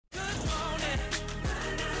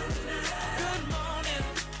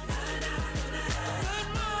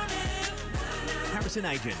Harrison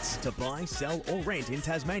Agents. To buy, sell or rent in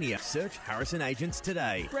Tasmania, search Harrison Agents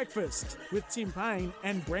today. Breakfast with Tim Payne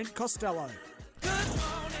and Brent Costello.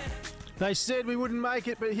 They said we wouldn't make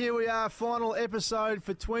it, but here we are, final episode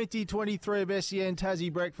for 2023 of SEN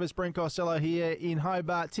Tassie Breakfast. Brent Costello here in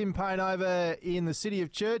Hobart. Tim Payne over in the City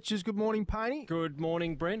of Churches. Good morning, Payney. Good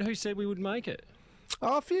morning, Brent. Who said we would make it?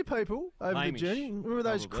 Oh, a few people over Hamish, the journey. Remember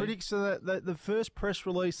those probably. critics of the first press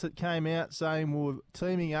release that came out saying we were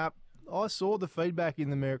teaming up? I saw the feedback in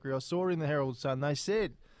the Mercury. I saw it in the Herald Sun. They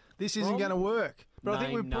said this isn't going to work. But I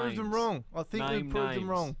think we've proved them wrong. Them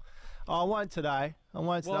wrong. I won't today.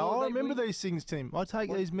 I remember these things, Tim. I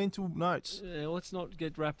take these mental notes. Yeah, let's not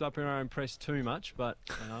get wrapped up in our own press too much, but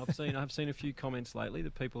I've seen a few comments lately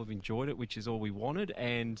that people have enjoyed it, which is all we wanted,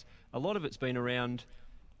 and a lot of it's been around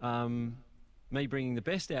me bringing the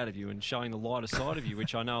best out of you and showing the lighter side of you,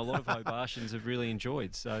 which I know a lot of Hobartians have really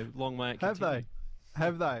enjoyed. So long may it continue.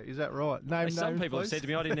 Have they? Is that right? Some people have said to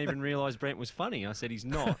me, I didn't even realise Brent was funny. I said he's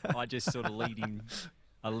not. I just sort of lead him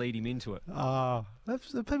into it.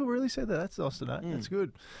 The people really said that. That's nice to know. That's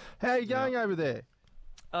good. How are you going over there?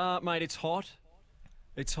 Mate, it's hot.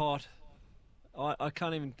 It's hot. I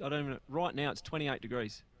don't even, right now it's 28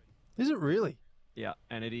 degrees. Is it really? Yeah,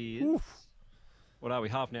 and it is, Oof. What are we,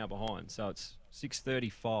 half an hour behind? So it's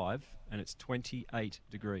 6:35 and it's 28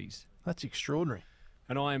 degrees. That's extraordinary.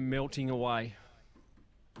 And I am melting away.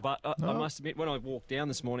 But I must admit, when I walked down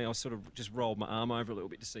this morning, I sort of just rolled my arm over a little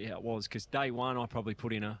bit to see how it was, because day one I probably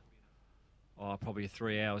put in probably a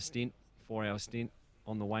 3-hour stint, 4-hour stint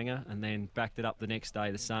on the Wanger, and then backed it up the next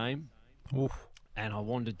day the same. Oof. And I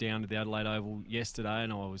wandered down to the Adelaide Oval yesterday,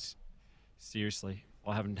 and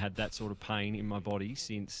I haven't had that sort of pain in my body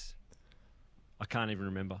since I can't even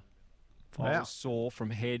remember. Wow. I was sore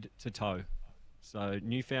from head to toe. So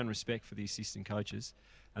newfound respect for the assistant coaches.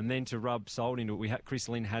 And then to rub salt into it, Chris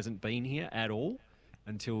Lynn hasn't been here at all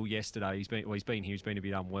until yesterday. He's been here. He's been a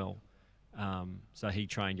bit unwell. So he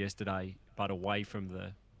trained yesterday, but away from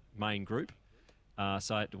the main group.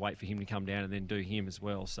 So I had to wait for him to come down and then do him as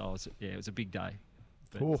well. So it was a big day.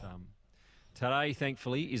 But today,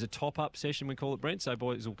 thankfully, is a top-up session, we call it, Brent. So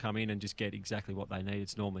boys will come in and just get exactly what they need.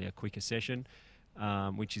 It's normally a quicker session,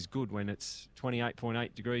 which is good when it's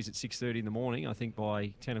 28.8 degrees at 6:30 in the morning. I think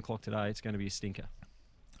by 10 o'clock today, it's going to be a stinker.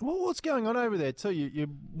 Well, what's going on over there too? You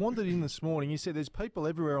wandered in this morning. You said there's people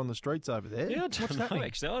everywhere on the streets over there. Yeah, I don't know,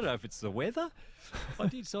 actually. I don't know if it's the weather. I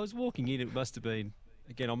did. So I was walking in. It must have been,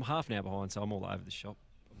 again, I'm half an hour behind, so I'm all over the shop.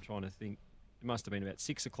 I'm trying to think. It must have been about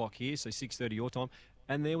 6 o'clock here, so 6:30 your time.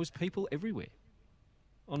 And there was people everywhere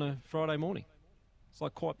on a Friday morning. It's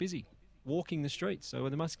like quite busy, walking the streets. So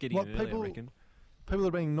they must get in early, I reckon. People that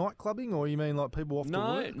are being night clubbing, or you mean like people off to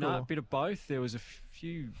work? No, a bit of both. There was a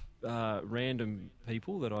few random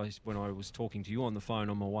people that when I was talking to you on the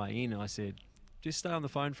phone on my way in, I said, just stay on the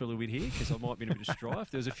phone for a little bit here because I might be in a bit of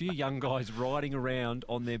strife. There was a few young guys riding around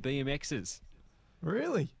on their BMXs.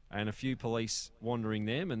 Really? And a few police wandering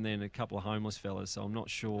them, and then a couple of homeless fellas. So I'm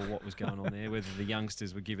not sure what was going on there, whether the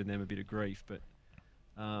youngsters were giving them a bit of grief. But,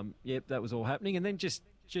 that was all happening. And then just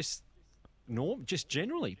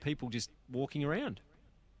generally, people just walking around,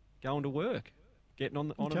 going to work, getting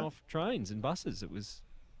on and off trains and buses. It's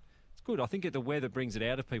good. I think the weather brings it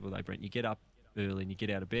out of people, though, Brent. You get up early and you get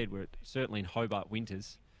out of bed, where certainly in Hobart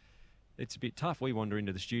winters, it's a bit tough. We wander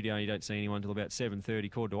into the studio and you don't see anyone until about 7:30,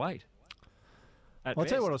 7:45. I'll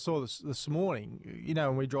tell you what I saw this morning. You know,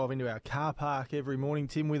 when we drive into our car park every morning,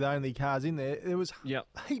 Tim, with only cars in there was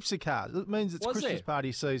heaps of cars. It means it's Christmas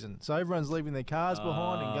party season. So everyone's leaving their cars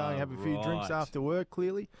behind and going have a few drinks after work,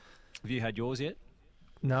 clearly. Have you had yours yet?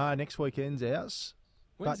 No, next weekend's ours.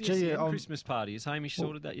 When's the SEN Christmas party? Has Hamish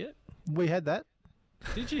sorted that yet? We had that.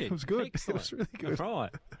 Did you? It was good. Excellent. It was really good.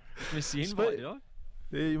 Right. Missed the invite, did I?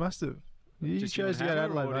 Yeah, you must have. You chose to go to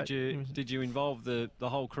Adelaide, mate. Did you involve the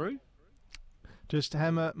whole crew? Just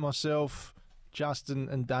Hammer, myself, Justin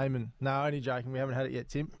and Damon. No, only joking. We haven't had it yet,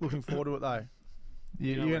 Tim. Looking forward to it, though.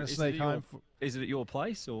 You're going to sneak home. Is it at your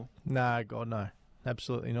place? Or? No, God, no.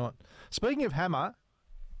 Absolutely not. Speaking of Hammer,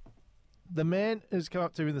 the man has come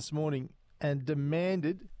up to me this morning and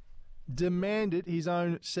demanded his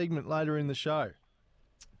own segment later in the show.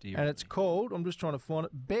 It's called, I'm just trying to find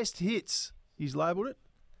it, Best Hits. He's labelled it.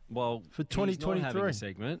 Well, for 2023. He's not having a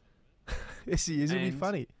segment. Yes, he is. It'll be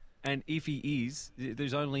funny. And if he is,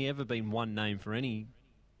 there's only ever been one name for any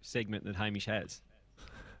segment that Hamish has.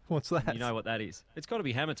 What's that? And you know what that is. It's got to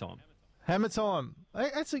be Hammer Time. Hammer Time.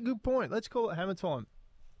 That's a good point. Let's call it Hammer Time.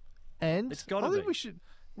 And it's gotta I think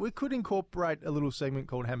we could incorporate a little segment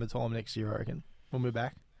called Hammer Time next year, I reckon, when we're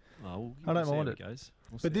back. Oh, I don't mind it. it. Goes.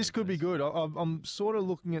 We'll see But this how it could be goes. good. I'm sort of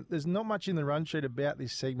looking at. There's not much in the run sheet about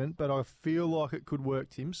this segment, but I feel like it could work,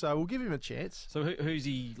 Tim. So we'll give him a chance. So who's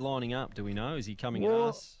he lining up? Do we know? Is he coming Well, at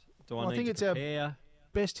us? Do I I need think to it's our prepare?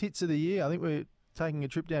 Best hits of the year. I think we're taking a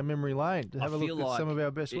trip down memory lane to have a feel look at like some of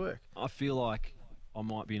our best work. I feel like I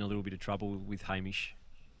might be in a little bit of trouble with Hamish,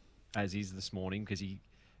 as is this morning, because he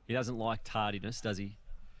doesn't like tardiness, does he?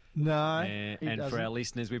 No, And he for doesn't. our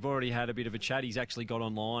listeners, we've already had a bit of a chat. He's actually got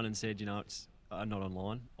online and said, it's not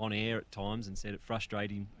online, on air at times, and said it's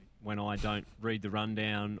frustrating when I don't read the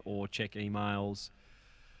rundown or check emails.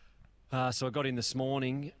 So I got in this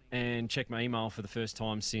morning and checked my email for the first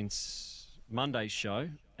time since Monday's show,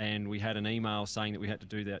 and we had an email saying that we had to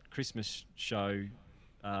do that Christmas show,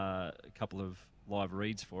 a couple of live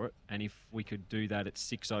reads for it, and if we could do that at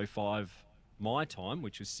 6:05 my time,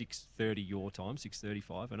 which was 6:30 your time,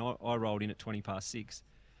 6:35, and I rolled in at 6:20,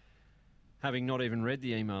 having not even read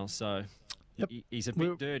the email. So Yep. he's a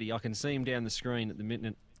bit dirty. I can see him down the screen at the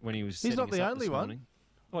minute when he was. He's setting not us the up only this one. morning.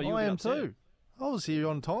 Oh, you I am too. I was here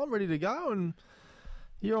on time, ready to go, and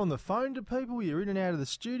you're on the phone to people. You're in and out of the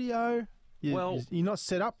studio. You're not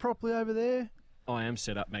set up properly over there. I am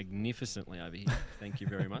set up magnificently over here. Thank you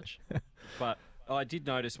very much. But I did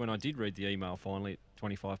notice when I did read the email finally at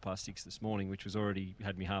 6:25 this morning, which was already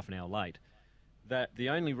had me half an hour late, that the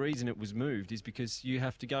only reason it was moved is because you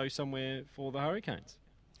have to go somewhere for the Hurricanes.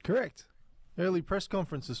 Correct. Early press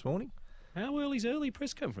conference this morning, How early's early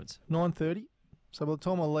press conference? 9:30. So by the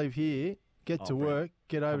time I leave here, get to brilliant. work,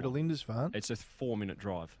 get over Come to on. Lindisfarne. It's a 4-minute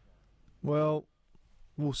drive. Well,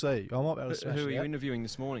 we'll see. I might be able to smash Who are it you out. interviewing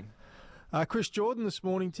this morning? Chris Jordan this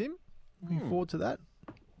morning, Tim. Looking forward to that.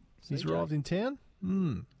 He's CJ. arrived in town.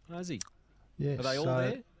 Has he? Yeah. Are they all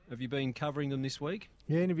there? Have you been covering them this week?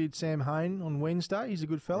 Yeah, interviewed Sam Hain on Wednesday. He's a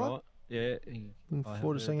good fella. Right. Yeah. Looking I have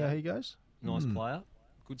forward to heard seeing how that. he goes. Nice player.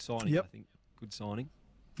 Good signing, Yep. I think. Good signing.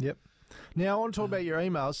 Yep. Now, I want to talk about your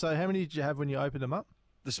emails. So how many did you have when you opened them up?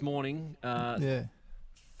 This morning, Yeah.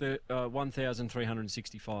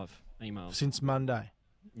 1,365 emails. Since Monday.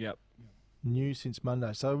 Yep. New since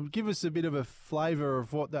Monday. So give us a bit of a flavour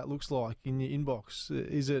of what that looks like in your inbox.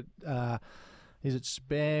 Is it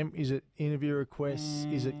spam? Is it interview requests?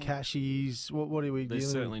 Is it cashies? What are we There's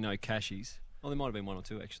dealing certainly no cashies. Well, there might have been one or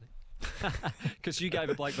two, actually. Because you gave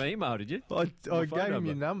a Blake my email, did you? with? I Your gave phone him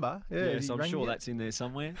your number. Yeah, Yes, he I'm rang sure you. that's in there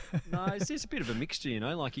somewhere. No, it's just a bit of a mixture,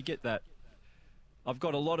 like you get that. I've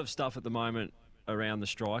got a lot of stuff at the moment around the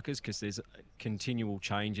strikers because there's continual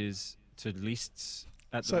changes to lists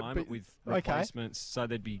at the moment with replacements. So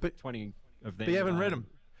there'd be 20 of them. But you haven't read them?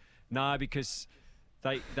 No, because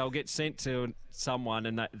they'll get sent to someone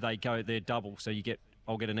and they're double. So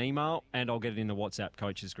I'll get an email and I'll get it in the WhatsApp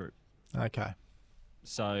coaches group. Okay.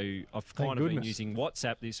 So I've Thank kind of been goodness. using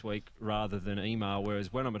WhatsApp this week rather than email,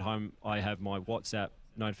 whereas when I'm at home, I have my WhatsApp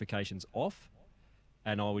notifications off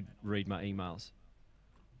and I would read my emails.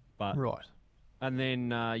 But Right. And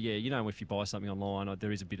then, if you buy something online,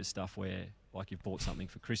 there is a bit of stuff where, like, you've bought something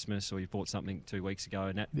for Christmas or you've bought something 2 weeks ago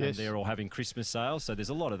and Yes. they're all having Christmas sales, so there's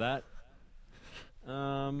a lot of that.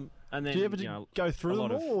 And then, Do you ever go through a them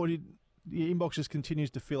lot of- all, or your inbox just continues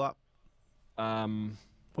to fill up?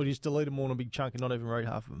 Or do you just delete them all in a big chunk and not even read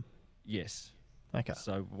half of them? Yes. Okay.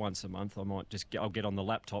 So once a month, I might I'll get on the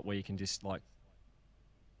laptop where you can just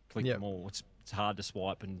click Yep. them all. It's hard to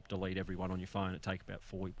swipe and delete everyone on your phone. It'd take about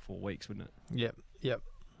 4 weeks, wouldn't it? Yep.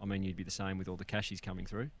 I mean, you'd be the same with all the cashies coming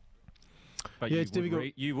through. But Yeah, you it's would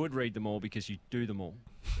difficult. you would read them all because you do them all.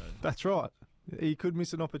 So. That's right. You could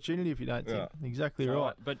miss an opportunity if you don't. Yeah. Tim. Exactly So,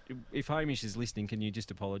 right. But if Hamish is listening, can you just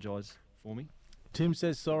apologise for me? Tim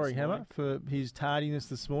says sorry, This Hammer, morning. for his tardiness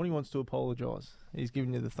this morning. He wants to apologise. He's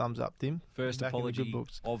giving you the thumbs up, Tim. First Back in the apology good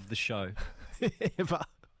books. of the show. Ever.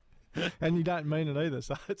 And you don't mean it either,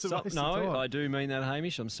 so it's a waste of time. No, I do mean that,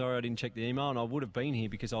 Hamish. I'm sorry I didn't check the email, and I would have been here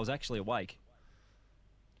because I was actually awake,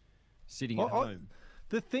 sitting at home.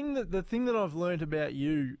 The thing that I've learned about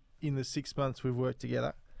you in the 6 months we've worked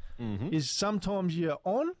together is sometimes you're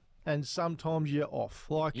on and sometimes you're off.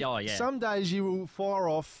 Like some days you will fire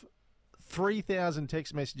off 3,000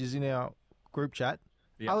 text messages in our group chat.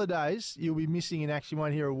 Yeah. Other days you'll be missing in action. You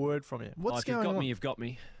won't hear a word from you. What's If you've going got on? me, you've got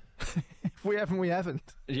me. If we haven't, we haven't.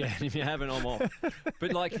 Yeah, and if you haven't, I'm off.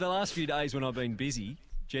 But like the last few days when I've been busy,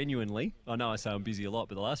 genuinely, I know I say I'm busy a lot,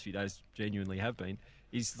 but the last few days genuinely have been,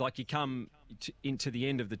 is like you come into the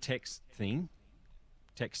end of the text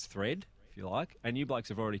thread, if you like, and you blokes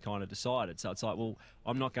have already kind of decided. So it's like, well,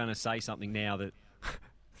 I'm not going to say something now that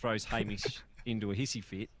throws Hamish into a hissy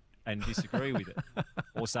fit and disagree with it,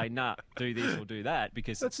 or say, nah, do this or do that,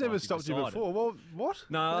 because That's it's never like stopped you decided. before. Well, what?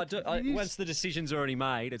 No, It is. once the decision's already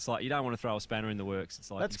made, it's like you don't want to throw a spanner in the works.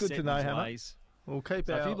 It's like That's you good set to know, these Hammer. ways. We'll keep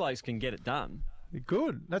So if you our... blokes can get it done,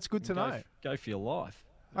 Good. That's good to know. go for your life.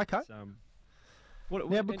 Okay. It's, what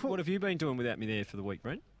Now, but what have you been doing without me there for the week,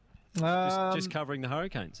 Brent? Um, Just covering the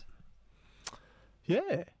Hurricanes.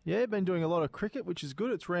 Yeah, been doing a lot of cricket, which is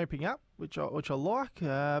good. It's ramping up, which I like.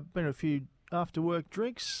 Been a few after work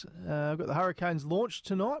drinks. I've got the Hurricanes launch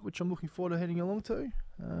tonight, which I'm looking forward to heading along to.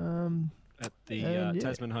 At the and, yeah.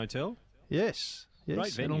 Tasman Hotel. Yes,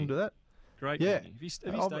 Great venue. along to that. Great Yeah. venue. Have you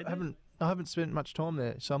stayed there? I haven't spent much time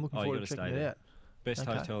there, so I'm looking Oh, you forward to gotta checking stay it there. out. Best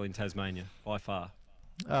Okay. hotel in Tasmania, by far.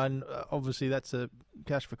 And obviously that's a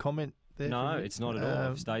cash for comment there. No, from you. it's not at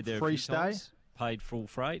all. I've stayed there free a few stay, times, paid full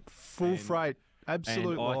freight. full and- freight,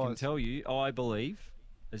 absolute And I can lies. tell you, I believe,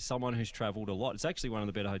 as someone who's travelled a lot, it's actually one of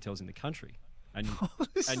the better hotels in the country. And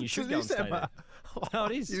Listen and you to should go and this, stay there. Emma. No,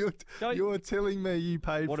 it is. Go- You're telling me you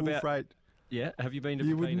paid What full about- freight, Yeah, have you been to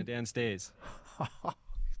You Pepina wouldn't- downstairs?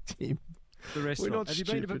 Tim? The restaurant. not Have you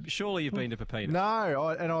been to? stupid. Surely you've been to Pepina. No,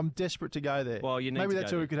 and I'm desperate to go there. Well, you need Maybe to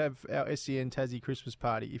that's go where we could have our SEN Tassie Christmas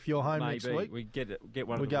party. If you're home next Maybe week, we get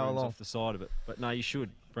one we of the go rooms along. off the side of it. But no, you should,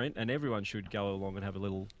 Brent, and everyone should go along and have a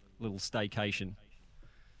little staycation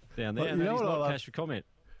down there. Well, and you that know is what I not love? cash for comment.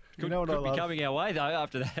 You know what I could be love? coming our way though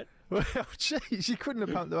after that. well, geez, you couldn't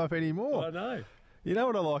have pumped them up anymore. I know. You know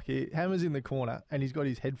what I like here? Hammer's in the corner and he's got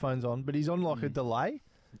his headphones on, but he's on like a delay.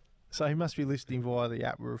 So he must be listening via the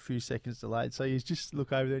app. We're a few seconds delayed. So you just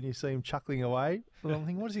look over there and you see him chuckling away. And I'm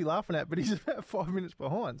thinking, what is he laughing at? But he's about 5 minutes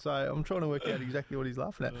behind. So I'm trying to work out exactly what he's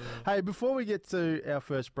laughing at. Hey, before we get to our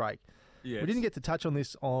first break, Yes. we didn't get to touch on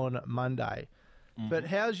this on Monday. But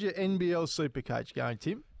how's your NBL Supercoach going,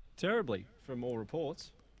 Tim? Terribly, from all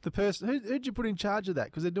reports. The person who'd you put in charge of that?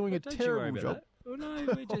 Because they're doing a Don't you worry terrible about job. that. Well,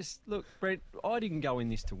 no, we just look, Brent. I didn't go in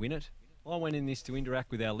this to win it. I went in this to interact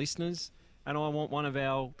with our listeners, and I want one of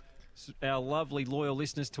our lovely loyal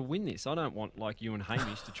listeners to win this. I don't want like you and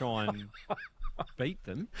Hamish to try and beat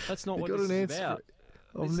them. That's not You what got this an is answer about.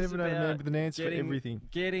 I've This is never known a man about with an answer for everything.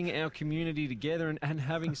 Getting our community together and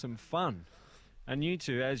having some fun. And you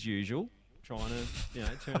two, as usual, trying to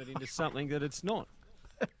turn it into something that it's not.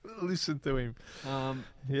 Listen to him. Yeah,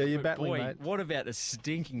 you're But battling, boy, mate. what about the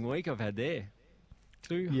stinking week I've had there?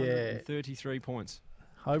 233 points.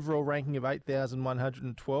 Overall ranking of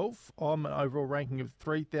 8,112. I'm an overall ranking of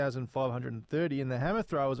 3,530. And the hammer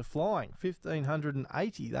throwers are flying.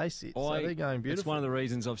 1,580 they sit. So they're going beautiful. It's one of the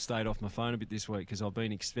reasons I've stayed off my phone a bit this week, because I've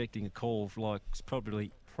been expecting a call like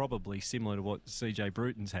probably similar to what CJ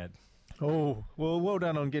Bruton's had. Oh, well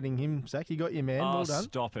done on getting him, Zach. You got your man. Oh, Well done.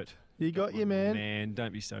 stop it. You got your man. Man,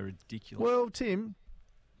 don't be so ridiculous. Well, Tim,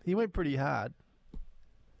 he went pretty hard.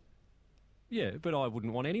 Yeah, but I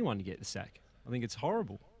wouldn't want anyone to get the sack. I think it's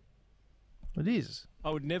horrible. It is. I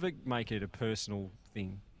would never make it a personal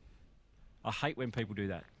thing. I hate when people do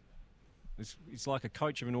that. It's like a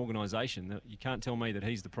coach of an organisation. You can't tell me that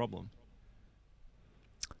he's the problem.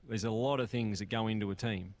 There's a lot of things that go into a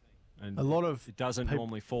team. And A lot of it doesn't peop-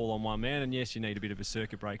 normally fall on one man. And yes, you need a bit of a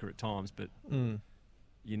circuit breaker at times, but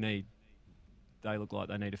they look like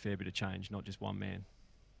they need a fair bit of change, not just one man.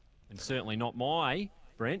 And certainly not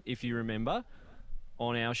Brent, if you remember,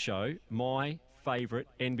 on our show, my favourite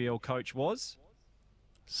NBL coach was?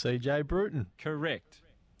 CJ Bruton. Correct.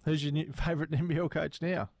 Who's your new favourite NBL coach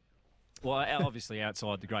now? Well, obviously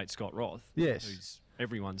outside the great Scott Roth. Yes. Who's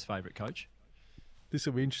everyone's favourite coach. This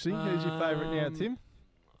will be interesting. Who's your favourite now, Tim?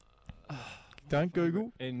 Don't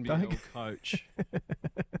Google. NBL coach.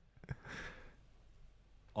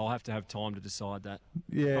 I'll have to have time to decide that.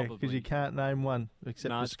 Yeah, because Probably. you can't name one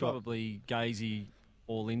except No, for it's Scott. probably Gazy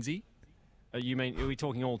or Lindsay. Are we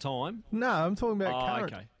talking all time? No, I'm talking about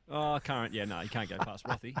current. Okay. Oh, current. Yeah, no, you can't go past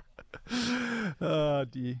Rothy. Oh,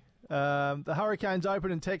 dear. The Hurricanes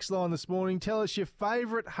open and text line this morning. Tell us your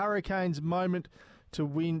favourite Hurricanes moment to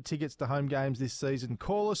win tickets to home games this season.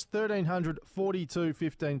 Call us 1300 42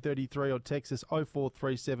 1533 or text us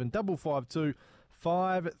 0437 552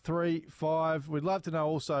 535. We'd love to know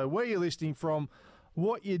also where you're listening from,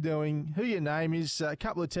 what you're doing, who your name is. A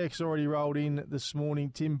couple of texts already rolled in this morning.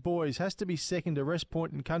 Tim, boys, has to be second to Rest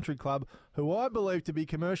Point and Country Club, who I believe to be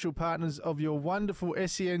commercial partners of your wonderful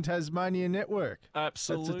SEN Tasmania network.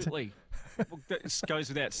 Absolutely. Well, that goes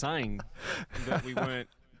without saying that we weren't.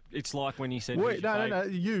 It's like when you said, Wait, who's your no,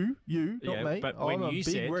 you, not Yeah, me. but I'm when a you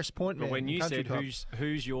big said, West Point man. but when you Country said Club.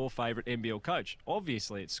 who's your favourite NBL coach,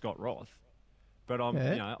 obviously it's Scott Roth. But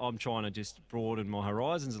I'm trying to just broaden my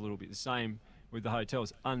horizons a little bit. The same with the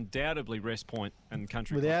hotels. Undoubtedly, Rest Point and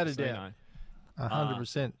Country Without Club a doubt. Casino.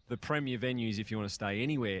 100%. The premier venues if you want to stay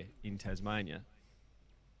anywhere in Tasmania.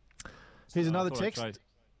 Here's So I another thought I'd text.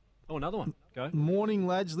 Oh, another one. Go. Morning,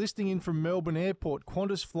 lads. Listening in from Melbourne Airport.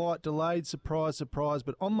 Qantas flight delayed. Surprise, surprise.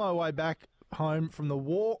 But on my way back home from the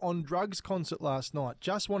War on Drugs concert last night.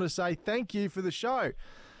 Just want to say thank you for the show.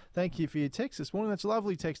 Thank you for your text this morning. That's a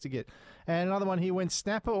lovely text to get. And another one here. When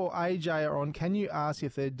Snapper or AJ are on, can you ask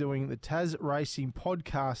if they're doing the Tas Racing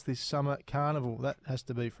podcast this summer carnival? That has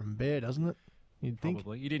to be from Bear, doesn't it? You'd think.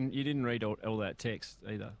 Probably. You didn't read all that text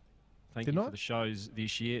either. Thank you for the shows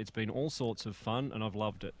this year. It's been all sorts of fun, and I've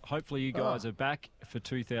loved it. Hopefully you guys are back for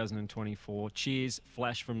 2024. Cheers,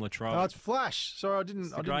 Flash from Latrobe. Oh, it's Flash. Sorry, I didn't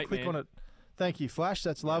click on it. Thank you, Flash.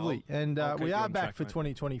 That's lovely. And we are back for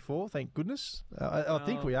 2024, thank goodness. I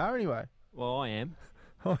think we are anyway. Well, I am.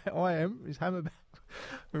 I am. Is Hammer back?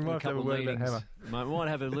 We might have to have a word about Hammer. We might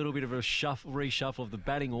have a little bit of a reshuffle of the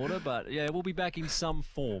batting order, but yeah, we'll be back in some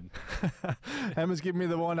form. Hammer's giving me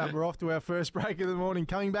the wind-up. We're off to our first break of the morning.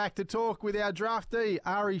 Coming back to talk with our draftee,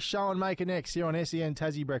 Ari Schoenmaker, next here on SEN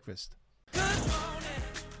Tassie Breakfast.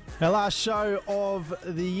 Our last show of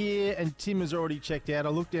the year, and Tim has already checked out. I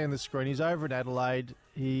looked down the screen. He's over in Adelaide.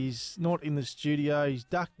 He's not in the studio. He's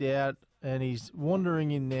ducked out, and he's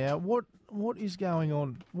wandering in now. What is going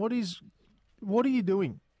on? What are you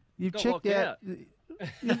doing? You've checked out.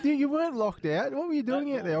 You weren't locked out. What were you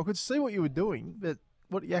doing out there? I could see what you were doing, but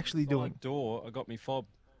what are you actually doing? Door. I got me fob.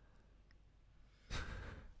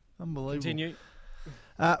 Unbelievable. Continue.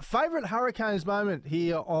 Favourite Hurricanes moment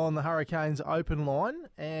here on the Hurricanes open line,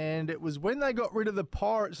 and it was when they got rid of the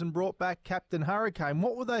Pirates and brought back Captain Hurricane.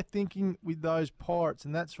 What were they thinking with those Pirates?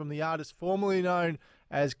 And that's from the artist formerly known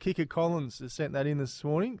as Kicker Collins, has sent that in this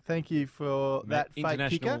morning. Thank you for that fake kicker.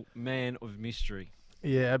 International man of mystery.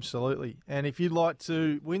 Yeah, absolutely. And if you'd like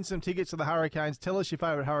to win some tickets to the Hurricanes, tell us your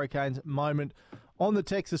favourite Hurricanes moment on the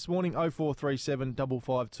text this morning, 0437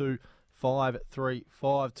 552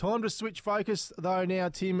 535. Time to switch focus, though, now,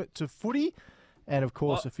 Tim, to footy. And, of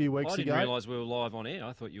course, a few weeks ago... I didn't realise we were live on air.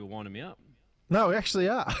 I thought you were winding me up. No, we actually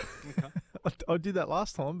are. Okay. I did that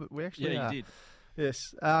last time, but we actually are. Yeah, you did.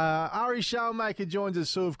 Yes. Ari Schoenmaker joins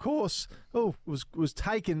us, who, of course, was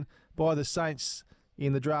taken by the Saints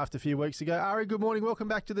in the draft a few weeks ago. Ari, good morning. Welcome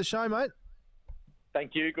back to the show, mate.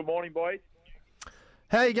 Thank you. Good morning, boys.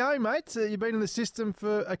 How you going, mate? You've been in the system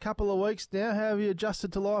for a couple of weeks now. How have you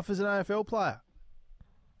adjusted to life as an AFL player?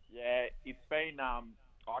 Yeah, it's been, I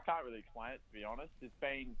can't really explain it, to be honest. It's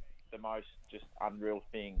been the most just unreal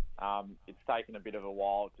thing. It's taken a bit of a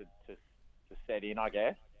while to set in, I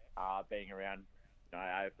guess, being around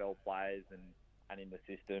AFL players and in the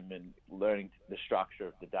system and learning the structure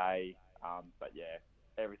of the day. But, yeah,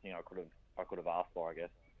 everything I could have asked for, I guess.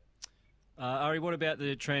 Ari, what about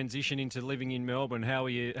the transition into living in Melbourne? How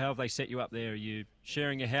have they set you up there? Are you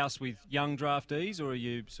sharing a house with young draftees, or are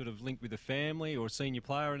you sort of linked with a family or a senior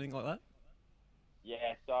player or anything like that?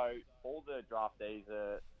 Yeah, so all the draftees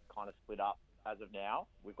are kind of split up as of now.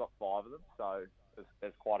 We've got 5 of them, so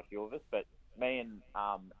there's quite a few of us. But me and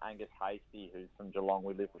Angus Hasty, who's from Geelong,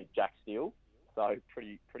 we live with Jack Steele, so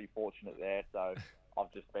pretty fortunate there. So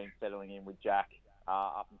I've just been settling in with Jack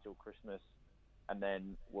up until Christmas. And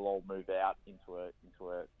then we'll all move out into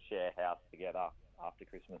a share house together after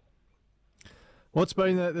Christmas. What's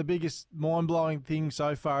been the biggest mind-blowing thing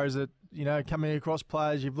so far? Is it, coming across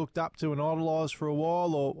players you've looked up to and idolised for a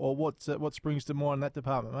while, or what springs to mind in that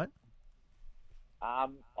department, mate? I'd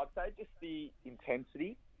say just the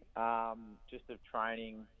intensity, just of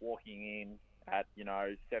training, walking in at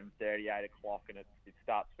 7:30, 8 o'clock, and it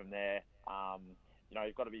starts from there.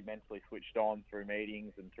 You've got to be mentally switched on through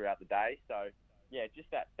meetings and throughout the day. So. Yeah,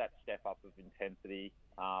 just that step up of intensity,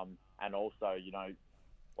 and also,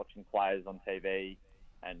 watching players on TV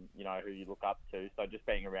and, who you look up to. So just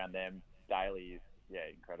being around them daily is,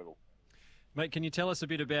 incredible. Mate, can you tell us a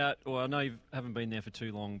bit about, I know you haven't been there for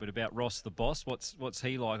too long, but about Ross the boss? What's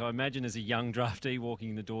he like? I imagine as a young draftee walking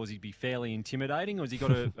in the doors, he'd be fairly intimidating, or has he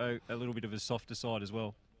got a little bit of a softer side as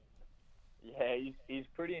well? Yeah, he's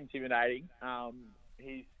pretty intimidating.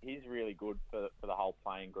 He's really good for the whole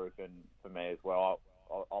playing group and for me as well.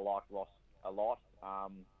 I like Ross a lot.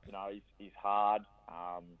 He's hard.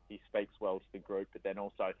 He speaks well to the group, but then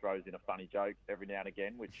also throws in a funny joke every now and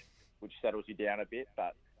again, which settles you down a bit.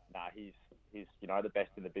 But he's the best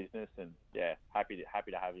in the business, and happy to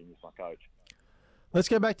have him as my coach. Let's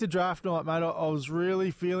go back to draft night, mate. I was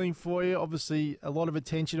really feeling for you. Obviously, a lot of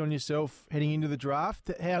attention on yourself heading into the draft.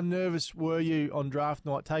 How nervous were you on draft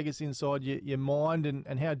night? Take us inside your mind,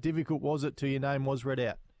 and how difficult was it till your name was read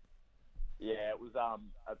out? Yeah, it was a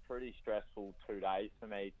pretty stressful 2 days for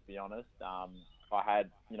me, to be honest. I had,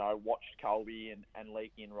 watched Colby and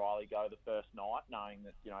Leakey and Riley go the first night, knowing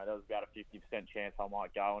that, there was about a 50% chance I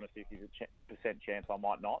might go and a 50% chance I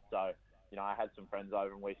might not. So, I had some friends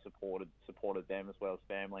over and we supported them as well as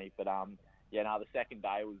family. But, the second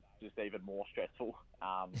day was just even more stressful.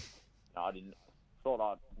 I thought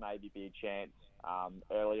I'd maybe be a chance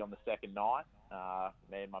early on the second night,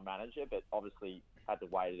 me and my manager, but obviously had to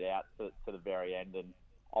wait it out to the very end. And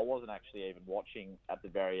I wasn't actually even watching at the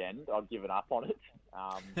very end. I'd given up on it.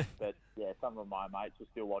 But, some of my mates were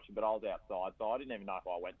still watching, but I was outside, so I didn't even know if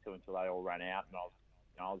I went to until they all ran out.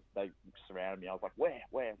 And they surrounded me. I was like,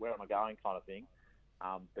 where am I going, kind of thing.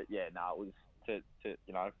 But, it was to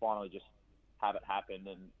finally just have it happen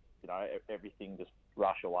and, everything just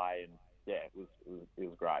rush away. And, it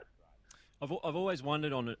was great. I've always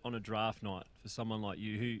wondered on a draft night for someone like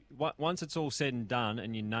you who, once it's all said and done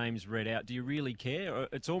and your name's read out, do you really care? Or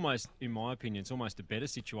it's almost, in my opinion, it's almost a better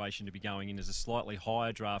situation to be going in as a slightly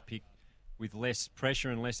higher draft pick with less pressure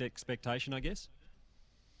and less expectation, I guess?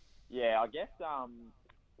 Yeah, I guess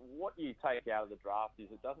what you take out of the draft is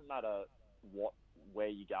it doesn't matter where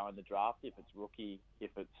you go in the draft, if it's rookie, if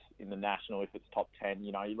it's in the national, if it's top 10.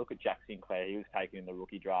 You look at Jack Sinclair, he was taken in the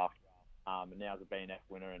rookie draft. And now he's a BNF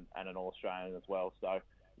winner and an All-Australian as well. So,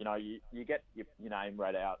 you get your name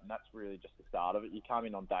read out, and that's really just the start of it. You come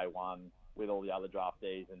in on day one with all the other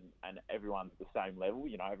draftees, and everyone's at the same level.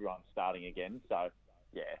 Everyone's starting again. So,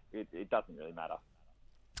 it doesn't really matter.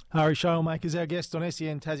 Harry Schoenmaker is our guest on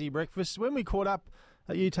SEN Tassie Breakfast. When we caught up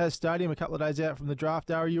at UTAS Stadium a couple of days out from the draft,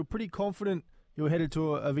 Harry, you were pretty confident you were headed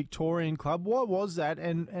to a Victorian club. Why was that,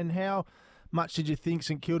 and how much did you think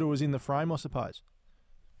St Kilda was in the frame, I suppose?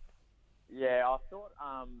 Yeah, I felt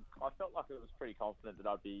like it was pretty confident that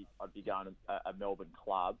I'd be going to a Melbourne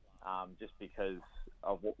club, just because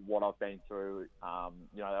of what I've been through.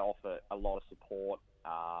 They offer a lot of support,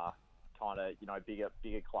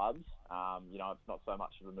 bigger clubs. It's not so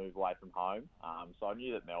much of a move away from home. So I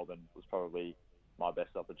knew that Melbourne was probably my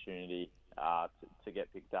best opportunity to get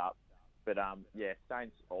picked up. But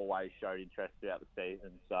Saints always showed interest throughout the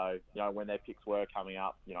season. So when their picks were coming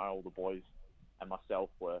up, all the boys and myself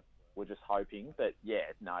were just hoping. But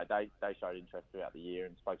they showed interest throughout the year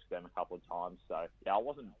and spoke to them a couple of times. So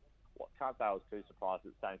can't say I was too surprised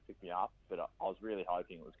that Saints picked me up, but I was really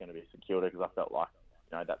hoping it was going to be St Kilda because I felt like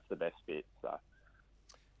that's the best fit. So.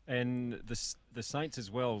 And the Saints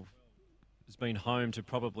as well has been home to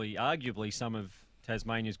probably arguably some of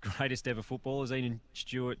Tasmania's greatest ever footballers: Ian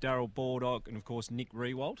Stewart, Darryl Baldock, and of course Nick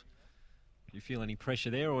Riewoldt. Do you feel any pressure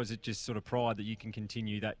there, or is it just sort of pride that you can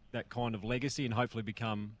continue that kind of legacy and hopefully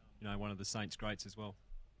become one of the Saints greats as well?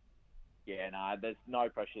 Yeah, no, there's no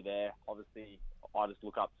pressure there. Obviously, I just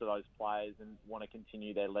look up to those players and want to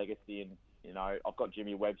continue their legacy. And, I've got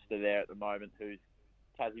Jimmy Webster there at the moment, who's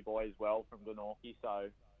Tassie boy as well from Glenorchy. So,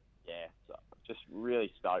 just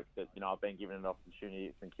really stoked that, I've been given an opportunity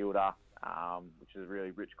at St Kilda, which is a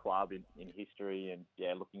really rich club in history. And,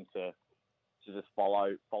 looking to just follow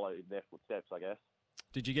in their footsteps, I guess.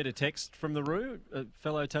 Did you get a text from the Roo, a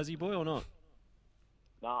fellow Tassie boy, or not?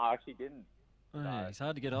 No, I actually didn't. Oh, no. He's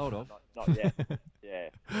hard to get hold of. Not yet. Yeah.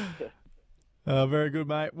 Very good,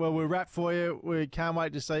 mate. Well, we're wrapped for you. We can't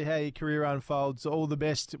wait to see how your career unfolds. All the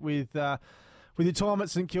best with your time at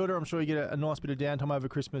St Kilda. I'm sure you get a nice bit of downtime over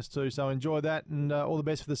Christmas too, so enjoy that, and all the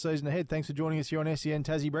best for the season ahead. Thanks for joining us here on SEN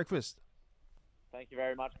Tassie Breakfast. Thank you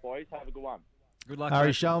very much, boys. Have a good one. Good luck, Harry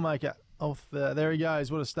mate. Schoenmaker. There he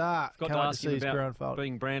goes. What a start. Got Can't to wait ask to him see his career about unfold.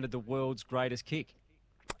 being branded the world's greatest kick.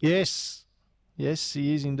 Yes,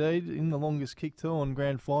 he is indeed in the longest kick too on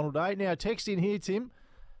grand final day. Now, text in here, Tim.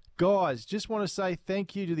 Guys, just want to say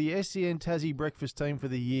thank you to the SEN Tassie Breakfast team for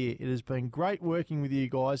the year. It has been great working with you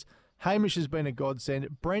guys. Hamish has been a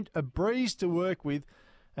godsend. Brent, a breeze to work with.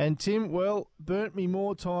 And Tim, well, burnt me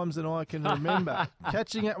more times than I can remember.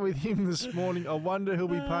 Catching up with him this morning, I wonder who'll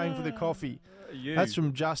be paying for the coffee. You. That's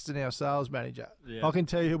from Justin, our sales manager. Yeah. I can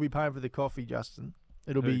tell you who'll be paying for the coffee, Justin.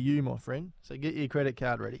 It'll be you, my friend. So get your credit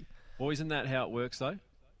card ready. Well, isn't that how it works, though?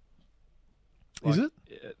 Is it?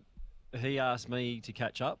 He asked me to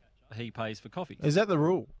catch up. He pays for coffee. Is that the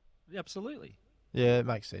rule? Absolutely. Yeah, it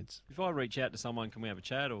makes sense. If I reach out to someone, can we have a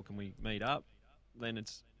chat or can we meet up? Then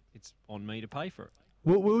it's on me to pay for it.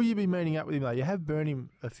 Will you be meeting up with him, though? You have burned him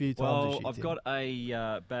a few times Well, this year, I've Tim. got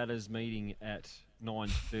a batters meeting at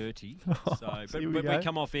 9:30. But here we we go.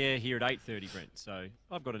 come off air here at 8:30, Brent. So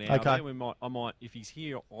I've got an hour Okay. there. I might, if he's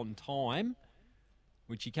here on time,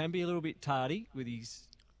 which he can be a little bit tardy with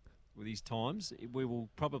his times, we will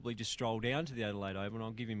probably just stroll down to the Adelaide Oval and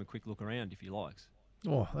I'll give him a quick look around if he likes.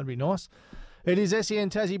 Oh, that'd be nice. It is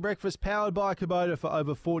SEN Tassie Breakfast, powered by Kubota. For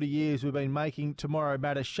over 40 years, we've been making tomorrow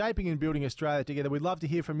matter, shaping and building Australia together. We'd love to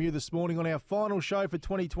hear from you this morning on our final show for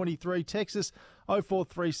 2023. Text us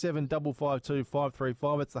 0437 552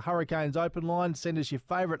 535. It's the Hurricanes open line. Send us your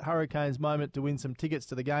favourite Hurricanes moment to win some tickets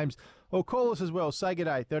to the games. Or call us as well. Say good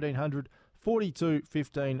day, 1300 42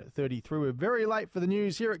 15 33. We're very late for the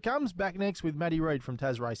news. Here it comes. Back next with Matty Reid from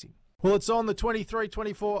Tas Racing. Well, it's on the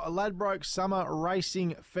 23-24 Ladbroke Summer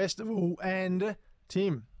Racing Festival. And,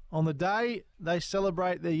 Tim, on the day they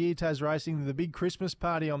celebrate their year Tas Racing, the big Christmas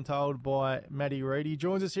party, I'm told, by Matty Reid. He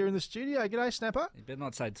joins us here in the studio. G'day, Snapper. You better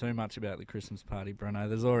not say too much about the Christmas party, Bruno.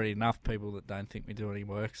 There's already enough people that don't think we do any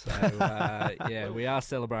work. So, yeah, we are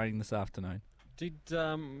celebrating this afternoon. Did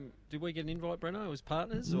we get an invite, Breno, as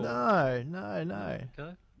partners? Or? No.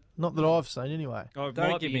 Okay. Not that I've seen, anyway. Oh,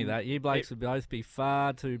 don't give me that. You blokes would both be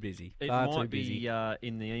far too busy. It might be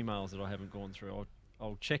in the emails that I haven't gone through.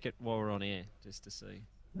 I'll check it while we're on air just to see.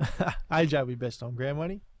 AJ will be best on ground,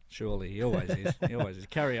 won't he? Surely, he always is. He always is.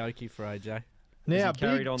 Karaoke for AJ. Now, he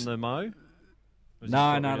carried on the Mo?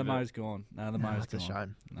 No, the Mo's gone. No, the Mo's gone. That's a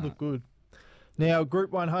shame. No. Look good. Now,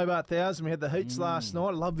 Group 1 Hobart 1000, we had the heats last night.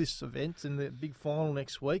 I love this event and the big final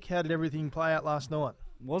next week. How did everything play out last night?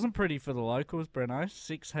 Wasn't pretty for the locals, Breno.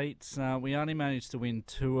 6 heats. We only managed to win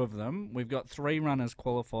 2 of them. We've got 3 runners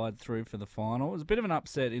qualified through for the final. It was a bit of an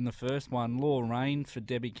upset in the first one. Law Rain for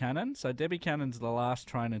Debbie Cannon. So Debbie Cannon's the last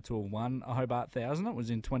trainer to have won a Hobart 1000. It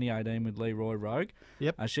was in 2018 with Leroy Rogue.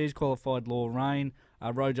 Yep. She's qualified Law Rain.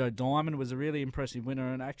 Rojo Diamond was a really impressive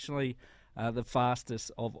winner and actually the fastest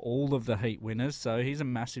of all of the heat winners. So he's a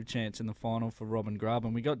massive chance in the final for Robin Grubb.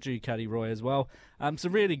 And we got Ducati Roy as well.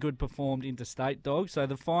 Some really good performed interstate dogs. So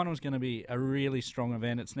the final's going to be a really strong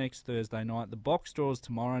event. It's next Thursday night. The box draws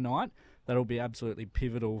tomorrow night. That'll be absolutely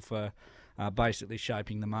pivotal for basically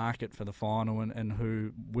shaping the market for the final and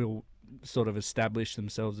who will sort of establish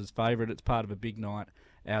themselves as favourite. It's part of a big night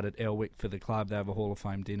out at Elwick for the club. They have a Hall of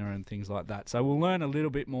Fame dinner and things like that. So we'll learn a little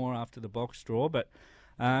bit more after the box draw. But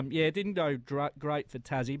it didn't go great for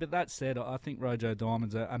Tassie, but that said, I think Rojo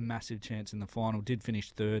Diamond's a massive chance in the final. Did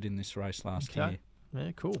finish 3rd in this race last year.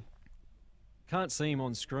 Yeah, cool. Can't see him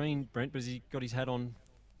on screen, Brent, but has he got his hat on?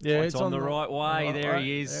 Yeah, it's on the right way. There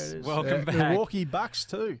he is. Welcome back. Milwaukee Bucks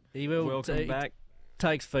too. He will. Welcome back.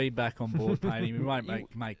 Takes feedback on board, Painty. We won't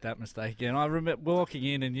make that mistake again. I remember walking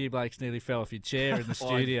in and you blokes nearly fell off your chair in the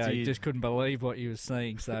studio. You just couldn't believe what you were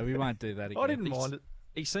seeing, so we won't do that again. I didn't mind it.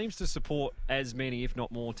 He seems to support as many, if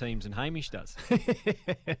not more, teams than Hamish does.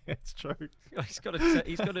 It's true. He's got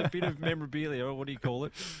a bit of memorabilia, or what do you call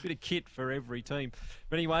it? A bit of kit for every team.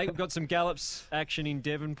 But anyway, we've got some Gallops action in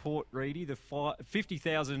Devonport, Reedy. The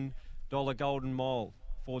 $50,000 Golden Mile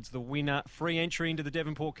affords the winner free entry into the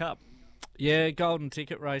Devonport Cup. Yeah, golden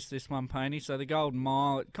ticket race this one, Painty. So the Golden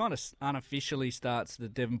Mile, it kind of unofficially starts the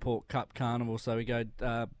Devonport Cup Carnival. So we go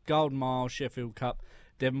Golden Mile, Sheffield Cup,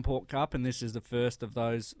 Devonport Cup, and this is the first of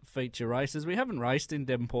those feature races. We haven't raced in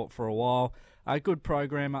Devonport for a while. A good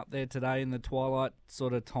program up there today in the twilight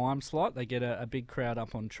sort of time slot. They get a big crowd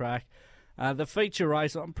up on track. The feature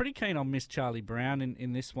race, I'm pretty keen on Miss Charlie Brown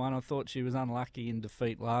in this one. I thought she was unlucky in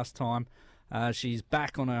defeat last time. She's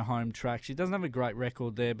back on her home track. She doesn't have a great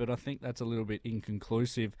record there, but I think that's a little bit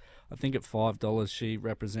inconclusive. I think at $5 she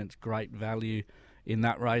represents great value in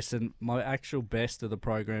that race. And my actual best of the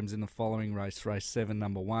programs in the following race, race 7,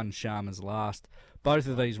 number 1, Sharma's Last. Both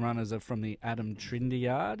of these runners are from the Adam Trinder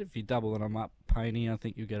yard. If you double them up, Painty, I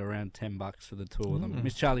think you'll get around $10 for the two of them.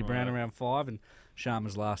 Miss Charlie Brown around 5 and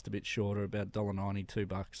Sharma's Last a bit shorter, about $1.90,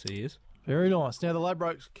 $2 he is. Very nice. Now, the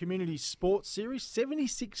Ladbroke Community Sports Series,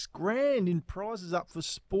 $76,000 in prizes up for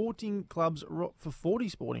sporting clubs, for 40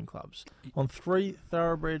 sporting clubs on 3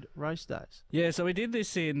 thoroughbred race days. Yeah, so we did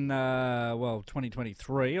this in,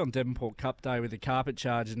 2023 on Devonport Cup Day with the carpet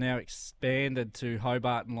charge, and now expanded to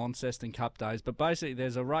Hobart and Launceston Cup Days. But basically,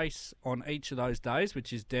 there's a race on each of those days,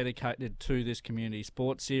 which is dedicated to this Community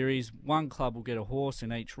Sports Series. One club will get a horse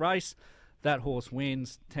in each race. That horse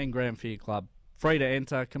wins, $10,000 for your club. Free to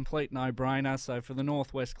enter, complete no-brainer. So for the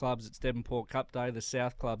Northwest clubs, it's Devonport Cup Day. The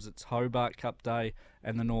South clubs, it's Hobart Cup Day.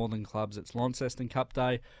 And the Northern clubs, it's Launceston Cup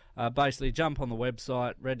Day. Basically, jump on the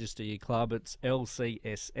website, register your club. It's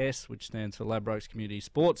LCSS, which stands for Ladbrokes Community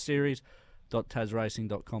Sports Series,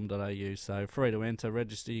 .tasracing.com.au. So free to enter,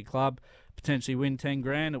 register your club, potentially win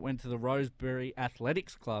 $10,000. It went to the Rosebery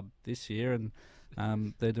Athletics Club this year, and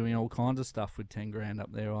they're doing all kinds of stuff with $10,000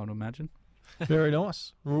 up there, I'd imagine. Very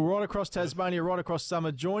nice. Well, right across Tasmania, right across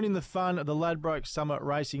summer, joining the fun of the Ladbroke Summer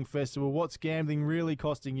Racing Festival. What's gambling really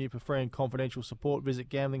costing you? For free and confidential support, visit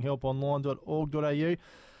gamblinghelponline.org.au.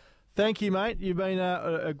 Thank you, mate. You've been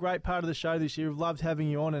a great part of the show this year. We've loved having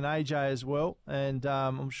you on, and AJ as well. And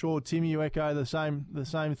I'm sure, Tim, you echo the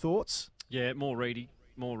same thoughts. Yeah, more Reedy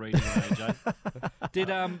than AJ. Did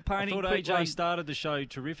I Pony thought AJ started the show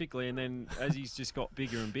terrifically, and then as he's just got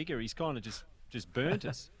bigger and bigger, he's kind of just burnt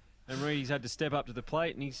us. And Reedy's had to step up to the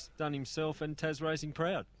plate, and he's done himself and Tas Racing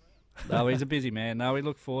proud. No, he's a busy man. No, we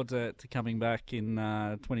look forward to coming back in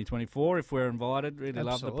 2024 if we're invited. Really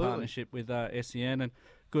love the partnership with SEN, and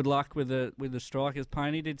good luck with the strikers.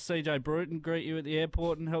 Pony, did CJ Bruton greet you at the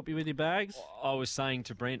airport and help you with your bags? I was saying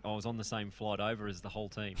to Brent, I was on the same flight over as the whole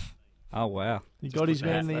team. Oh, wow. You got his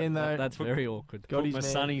man in the end, though. That's very awkward. Put my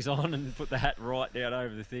sunnies on and put the hat right down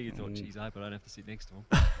over the thing and thought, geez, I hope I don't have to sit next to him.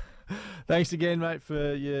 Thanks again, mate,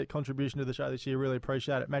 for your contribution to the show this year. Really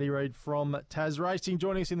appreciate it. Matty Reid from Tas Racing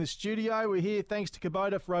joining us in the studio. We're here thanks to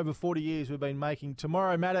Kubota. For over 40 years, we've been making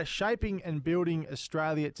tomorrow matter, shaping and building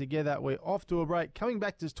Australia together. We're off to a break. Coming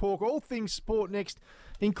back to talk all things sport next,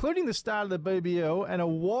 including the start of the BBL and a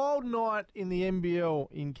wild night in the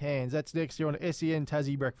NBL in Cairns. That's next here on SEN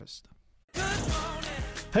Tassie Breakfast.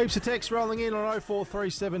 Heaps of texts rolling in on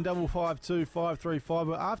 0437 552 535.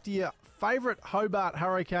 After your favourite Hobart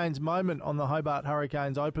Hurricanes moment on the Hobart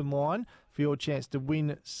Hurricanes open line for your chance to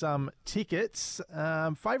win some tickets.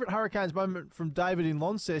 Favourite Hurricanes moment from David in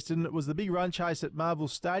Launceston, it was the big run chase at Marvel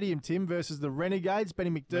Stadium, Tim, versus the Renegades.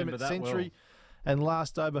 Benny McDermott century and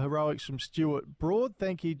last over heroics from Stuart Broad.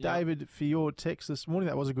 Thank you, David, for your text this morning.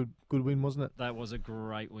 That was a good win, wasn't it? That was a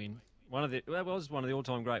great win. That was one of the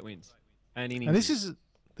all-time great wins. And this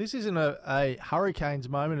isn't a Hurricanes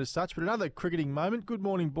moment as such, but another cricketing moment. Good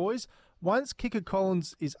morning, boys. Once Kicker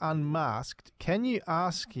Collins is unmasked, can you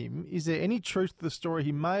ask him, is there any truth to the story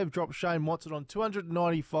he may have dropped Shane Watson on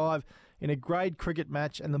 295 in a grade cricket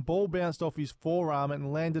match and the ball bounced off his forearm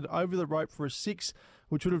and landed over the rope for a 6,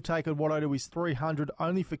 which would have taken Watto to his 300,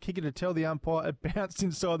 only for Kicker to tell the umpire it bounced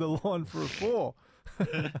inside the line for a 4?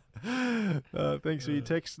 Thanks for your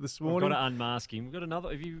text this morning. We've got to unmask him. We've got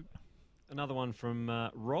another one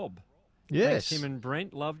from Rob. Yes. Thanks, Tim and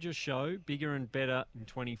Brent. Loved your show. Bigger and better in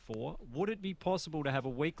 24. Would it be possible to have a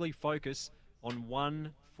weekly focus on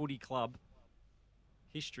one footy club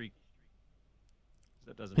history?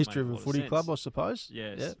 That doesn't history make of a footy sense. club, I suppose.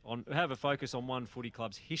 Yes. Yeah. Have a focus on one footy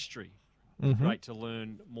club's history. Mm-hmm. Great to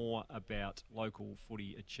learn more about local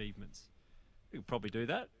footy achievements. We could probably do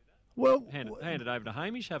that. Well, hand it over to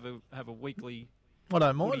Hamish. Have a weekly. I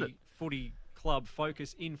don't mind it. Footy club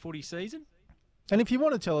focus in footy season. And if you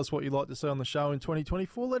want to tell us what you'd like to see on the show in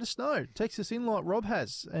 2024, let us know. Text us in like Rob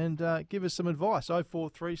has and give us some advice.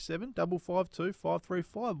 0437 552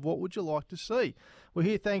 535. What would you like to see? We're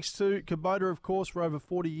here thanks to Kubota, of course. For over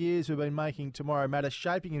 40 years, we've been making tomorrow matter,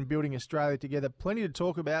 shaping and building Australia together. Plenty to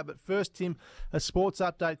talk about. But first, Tim, a sports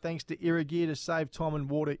update thanks to Irrigear to save time and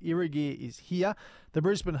water. Irrigear is here. The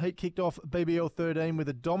Brisbane Heat kicked off BBL 13 with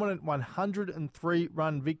a dominant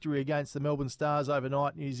 103-run victory against the Melbourne Stars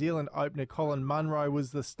overnight. New Zealand opener Colin Munro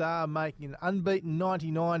was the star, making an unbeaten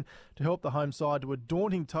 99 to help the home side to a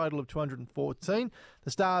daunting total of 214.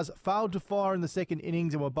 The Stars failed to fire in the second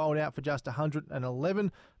innings and were bowled out for just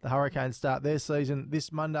 111. The Hurricanes start their season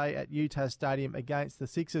this Monday at UTAS Stadium against the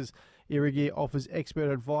Sixers. Irrigear offers expert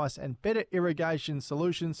advice and better irrigation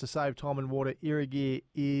solutions to save time and water. Irrigear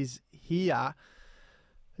is here.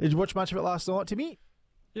 Did you watch much of it last night, Timmy?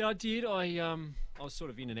 Yeah, I did. I was sort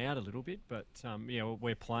of in and out a little bit, but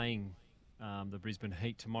we're playing the Brisbane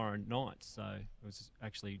Heat tomorrow night, so it was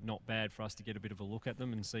actually not bad for us to get a bit of a look at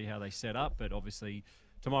them and see how they set up. But obviously,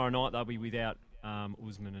 tomorrow night they'll be without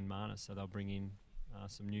Usman and Marnus, so they'll bring in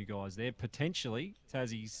some new guys there. Potentially,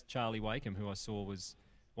 Tassie's Charlie Wakeham, who I saw was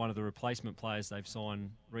one of the replacement players they've signed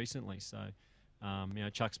recently. So,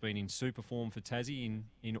 Chuck's been in super form for Tassie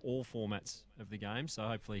in all formats of the game, so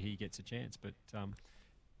hopefully he gets a chance. But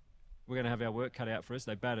we're going to have our work cut out for us.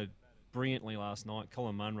 They batted brilliantly last night.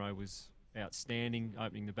 Colin Munro was outstanding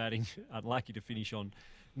opening the batting. Unlucky to finish on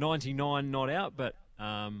 99 not out, but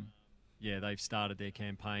they've started their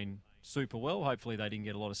campaign super well. Hopefully they didn't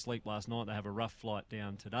get a lot of sleep last night. They have a rough flight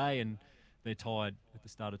down today, and they're tired at the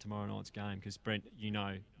start of tomorrow night's game because, Brent, you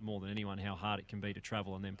know more than anyone how hard it can be to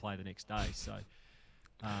travel and then play the next day. So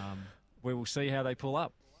we will see how they pull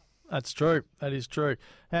up. That's true. That is true.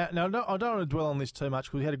 Now, I don't want to dwell on this too much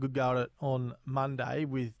because we had a good go at it on Monday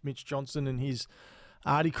with Mitch Johnson and his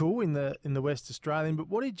article in the West Australian. But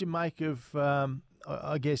what did you make of,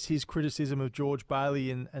 I guess, his criticism of George Bailey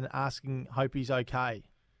and asking, hope he's okay?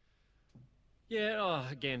 Yeah,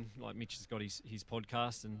 again, like Mitch has got his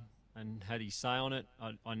podcast and had his say on it.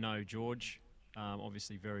 I know George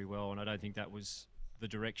obviously very well, and I don't think that was the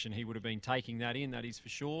direction he would have been taking that in, that is for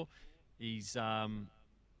sure. He's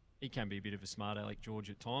he can be a bit of a smart aleck, George,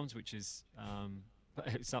 at times, which is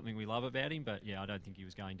something we love about him. But, yeah, I don't think he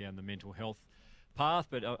was going down the mental health path.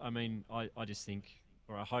 But, I just think,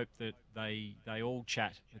 or I hope that they all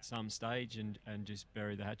chat at some stage and just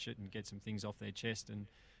bury the hatchet and get some things off their chest and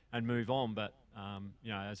move on. But,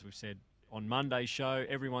 as we've said on Monday's show,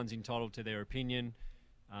 everyone's entitled to their opinion,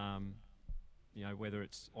 whether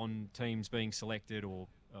it's on teams being selected or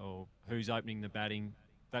who's opening the batting.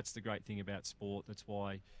 That's the great thing about sport. That's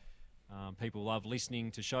why people love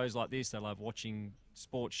listening to shows like this. They love watching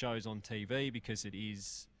sports shows on TV because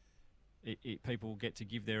people get to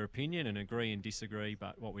give their opinion and agree and disagree.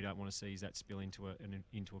 But what we don't want to see is that spill into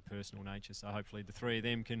a personal nature. So hopefully the three of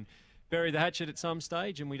them can bury the hatchet at some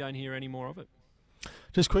stage and we don't hear any more of it.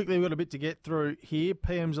 Just quickly, we've got a bit to get through here.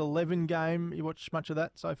 PM's 11 game. You watched much of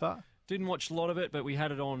that so far? Didn't watch a lot of it, but we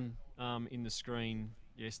had it on in the screen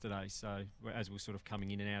yesterday. So as we're sort of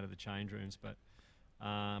coming in and out of the change rooms, but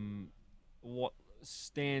what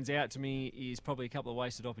stands out to me is probably a couple of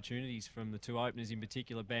wasted opportunities from the two openers, in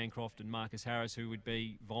particular Bancroft and Marcus Harris, who would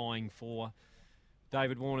be vying for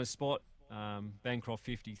David Warner's spot. Bancroft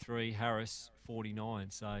 53, Harris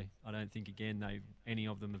 49. So I don't think, again, any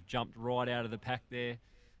of them have jumped right out of the pack there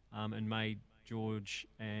and made George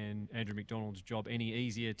and Andrew McDonald's job any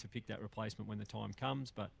easier to pick that replacement when the time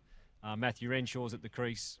comes. But Matthew Renshaw's at the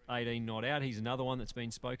crease, 18 not out. He's another one that's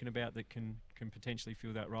been spoken about that can potentially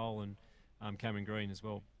fill that role. And Cameron Green as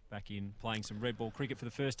well, back in playing some red ball cricket for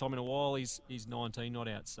the first time in a while. He's 19 not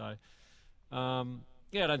out. So, I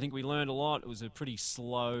don't think we learned a lot. It was a pretty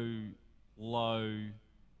slow, low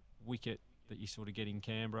wicket that you sort of get in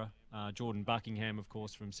Canberra. Jordan Buckingham, of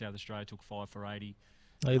course, from South Australia, took 5 for 80.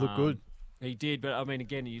 He looked good. He did, but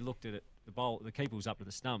again, you looked at it. The keeper was up to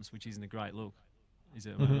the stumps, which isn't a great look, is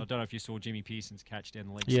it? Mm-hmm. I don't know if you saw Jimmy Pearson's catch down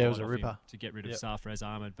the leg. Yeah, it was a ripper to get rid of Sarfaraz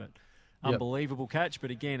Ahmed, but unbelievable catch. But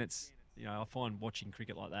again, it's I find watching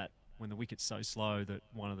cricket like that when the wicket's so slow that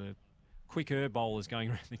one of the quicker bowlers going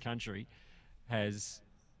around the country has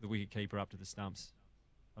the wicket keeper up to the stumps.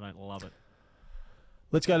 I don't love it.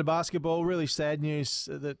 Let's go to basketball. Really sad news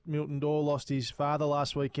that Milton Dorr lost his father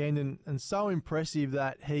last weekend, and so impressive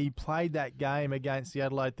that he played that game against the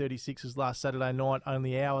Adelaide 36ers last Saturday night,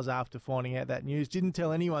 only hours after finding out that news. Didn't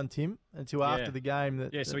tell anyone, Tim, until after the game.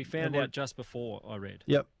 So he found out just before, I read.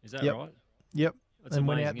 Yep. Is that right? Yep. That's and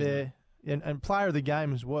amazing, went out there and player of the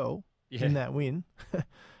game as well in that win.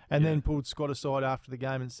 And then pulled Scott aside after the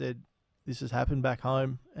game and said, this has happened back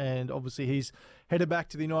home, and obviously he's headed back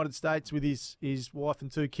to the United States with his wife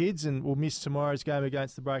and 2 kids, and will miss tomorrow's game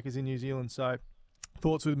against the Breakers in New Zealand. So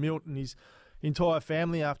thoughts with Milton, his entire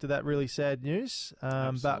family after that really sad news.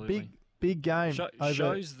 But big game.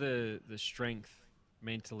 Shows the strength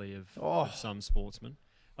mentally of some sportsmen.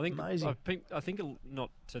 I think amazing. I think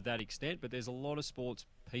not to that extent, but there's a lot of sports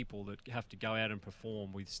people that have to go out and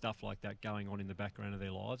perform with stuff like that going on in the background of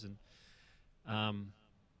their lives, and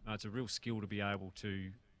it's a real skill to be able to,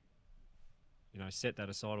 set that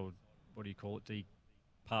aside, or what do you call it,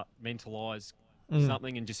 departmentalise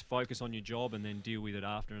something and just focus on your job and then deal with it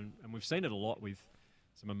after. And we've seen it a lot with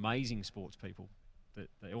some amazing sports people that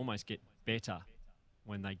they almost get better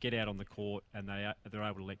when they get out on the court and they're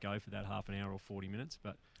able to let go for that half an hour or 40 minutes.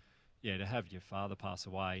 But, to have your father pass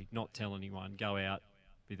away, not tell anyone, go out,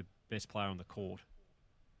 be the best player on the court,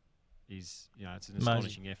 is, it's an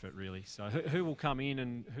astonishing effort, really. So who will come in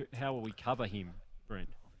and how will we cover him, Brent?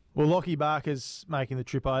 Well, Lockie Barker's making the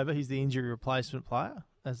trip over. He's the injury replacement player,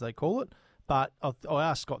 as they call it. But I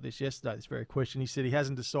asked Scott this yesterday, this very question. He said he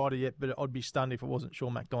hasn't decided yet, but I'd be stunned if it wasn't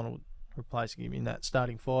Sean McDonald replacing him in that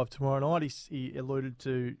starting 5 tomorrow night. He alluded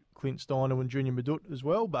to Clint Steiner and Junior Madut as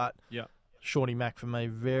well, but Shawnee Mack, for me,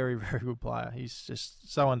 very, very good player. He's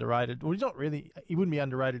just so underrated. Well, he wouldn't be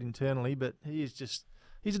underrated internally, but he's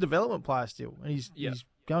a development player still, and he's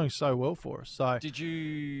going so well for us. So, did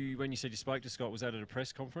you, when you said you spoke to Scott, was that at a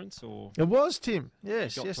press conference or? It was, Tim.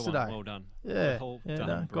 Yes, yesterday. Well done. Yeah,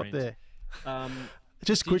 got there.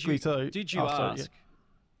 Just quickly too. Did you ask?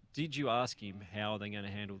 Did you ask him how they're going to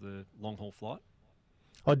handle the long haul flight?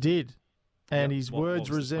 I did, and his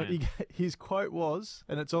quote was,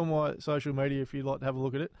 and it's on my social media if you'd like to have a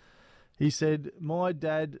look at it. He said, "My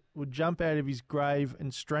dad would jump out of his grave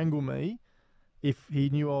and strangle me if he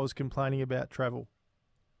knew I was complaining about travel."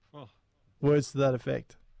 Oh. Words to that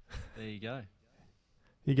effect. There you go.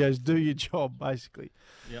 He goes, do your job, basically.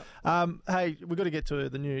 Yeah. Hey, we've got to get to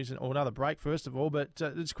the news, or another break first of all, but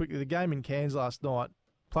just quickly, the game in Cairns last night,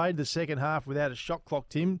 played the second half without a shot clock,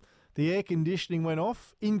 Tim. The air conditioning went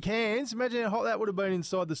off in Cairns. Imagine how hot that would have been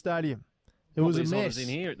inside the stadium. It was a mess. As in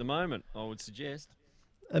here at the moment, I would suggest.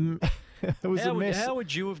 It was a mess. How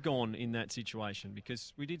would you have gone in that situation?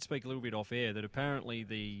 Because we did speak a little bit off air that apparently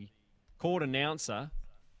the court announcer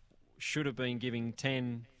should have been giving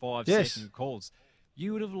 10 5-second calls.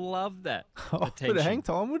 You would have loved that attention. Bit of hang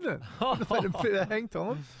time, wouldn't it? Would have had a bit of hang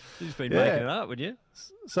time. You've just been making it up, would you?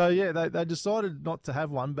 So, yeah, they decided not to have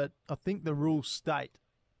one, but I think the rules state,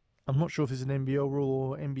 I'm not sure if it's an NBL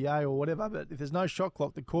rule or NBA or whatever, but if there's no shot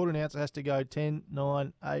clock, the court announcer has to go 10,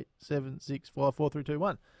 9, 8, 7, 6, 5, 4, 3, 2,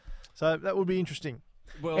 1. So that would be interesting.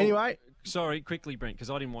 Well, anyway. Sorry, quickly, Brent, because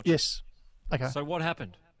I didn't watch Yes. Okay. So what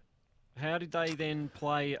happened? How did they then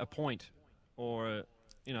play a point? Or,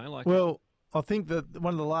 Well, I think that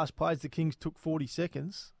one of the last plays, the Kings took 40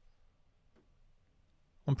 seconds.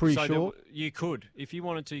 I'm pretty sure. You could. If you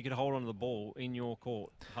wanted to, you could hold on to the ball in your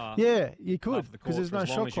court. Yeah, you could, because there's no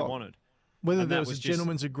shot clock. Wanted. Whether there was a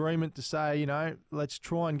gentleman's agreement to say, let's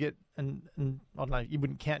try and get, and I don't know, you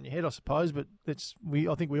wouldn't count in your head, I suppose, but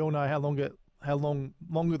I think we all know how longer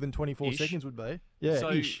than 24 seconds would be. Yeah,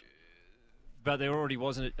 so, ish. But there already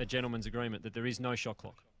wasn't a gentleman's agreement that there is no shot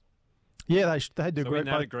clock. Yeah, they had to agree. In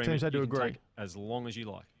that both agreement, teams had to you can agree. take as long as you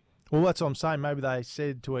like. Well, that's what I'm saying. Maybe they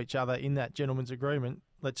said to each other in that gentleman's agreement,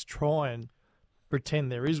 let's try and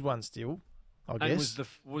pretend there is one still, I guess. And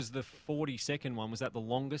was the 40-second one, was that the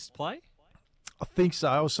longest play? I think so.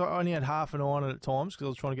 I only had half an eye on it at times because I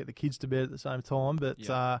was trying to get the kids to bed at the same time, but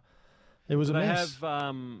it was a mess. They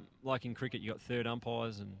have, like in cricket, you got third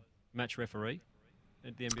umpires and match referee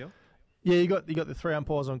at the NBL? Yeah, you got the three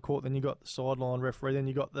umpires on court, then you got the sideline referee, then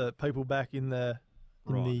you got the people back in the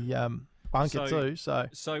bunker too.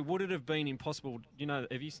 So would it have been impossible?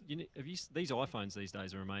 Have you these iPhones these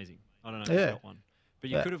days are amazing. I don't know if you've got one,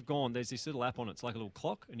 but you could have gone. There's this little app on it. It's like a little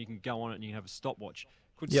clock, and you can go on it and you can have a stopwatch.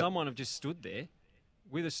 Could someone have just stood there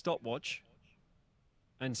with a stopwatch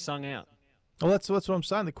and sung out? Well, that's what I'm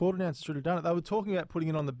saying. The court announcer should have done it. They were talking about putting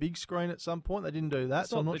it on the big screen at some point. They didn't do that,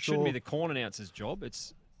 so I'm not sure. It shouldn't be the court announcer's job.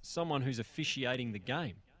 It's someone who's officiating the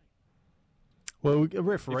game. Well, a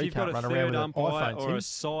referee can't run around with an iPhone. If you've got a third umpire or a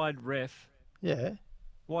side ref,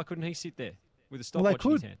 why couldn't he sit there with a stopwatch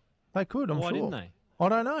in his hand? They could, I'm sure. Why didn't they? I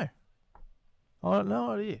don't know. I have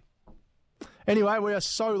no idea. Anyway, we are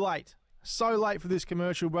so late for this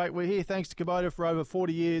commercial break. We're here thanks to Kubota for over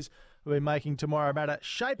 40 years. We're making Tomorrow Matter,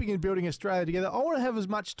 shaping and building Australia together. I want to have as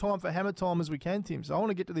much time for Hammer Time as we can, Tim. So I want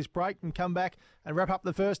to get to this break and come back and wrap up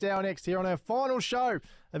the first hour next here on our final show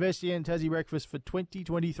of SEN Tassie Breakfast for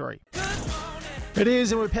 2023. It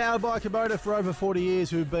is, and we're powered by Kubota for over 40 years,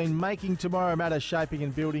 who've been making Tomorrow Matter, shaping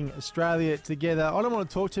and building Australia together. I don't want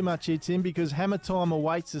to talk too much here, Tim, because Hammer Time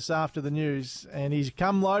awaits us after the news, and he's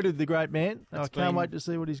come loaded, the great man. I can't wait to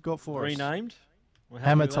see what he's got for us. Renamed?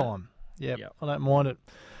 Hammer Time. Yep, I don't mind it.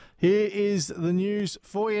 Here is the news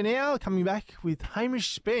for you now. Coming back with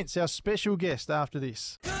Hamish Spence, our special guest after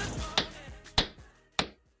this.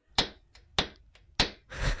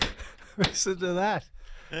 Listen to that.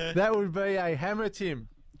 That would be a hammer, Tim.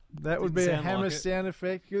 That would be a hammer sound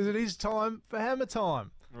effect, because it is time for Hammer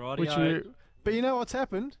Time. Rightio. But you know what's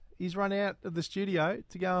happened? He's run out of the studio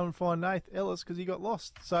to go and find Nath Ellis because he got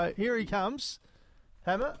lost. So here he comes.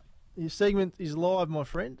 Hammer, your segment is live, my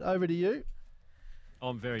friend. Over to you.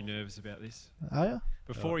 I'm very nervous about this. Are you?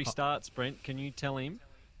 Before he starts, Brent, can you tell him,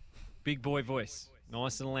 big boy voice,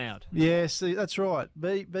 nice and loud? Yeah, see, that's right.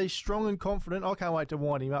 Be strong and confident. I can't wait to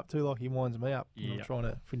wind him up too like he winds me up. Yeah. I'm trying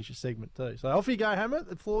to finish a segment too. So off you go, Hammer.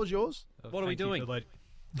 The floor's yours. What are we doing?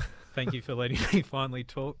 Thank you for letting me finally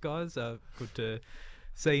talk, guys. Good to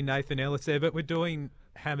see Nathan Ellis there. But we're doing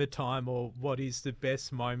Hammer Time, or what is the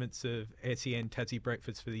best moments of SEN Tassie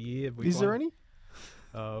Breakfast for the year. Is there any?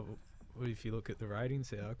 If you look at the ratings,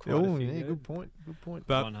 there are quite a few. Yeah, good point.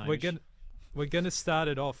 But we're gonna start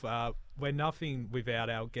it off. We're nothing without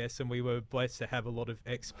our guests, and we were blessed to have a lot of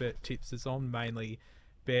expert tipsters on, mainly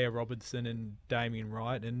Bear Robertson and Damien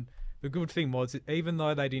Wright. And the good thing was, even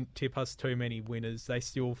though they didn't tip us too many winners, they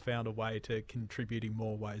still found a way to contribute in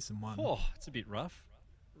more ways than one. Oh, it's a bit rough.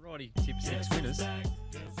 Righty tipped 6 winners.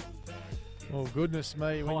 Oh, goodness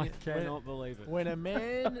me. I cannot believe it. When a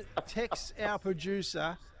man texts our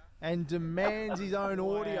producer and demands his own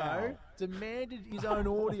audio. Demanded his own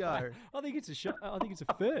audio. I think it's a show. I think it's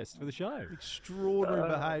a first for the show. Extraordinary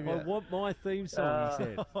behaviour. I want my theme song, he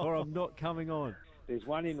said, or I'm not coming on. There's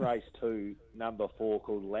one in race 2, number 4,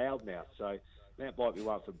 called Loudmouth. So that might be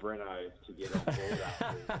one for Breno to get on board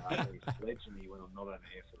after. He's sledging me when I'm not on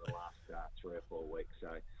air for the last 3 or 4 weeks. So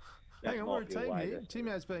hang on, we're a team here. Tim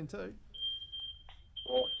has been too.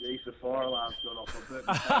 Oh, geez, the fire alarm's gone off. I burnt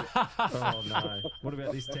my toast. Oh no! What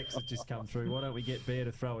about this text that just come through? Why don't we get Bear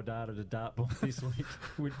to throw a dart at a dartboard this week?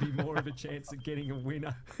 Would be more of a chance of getting a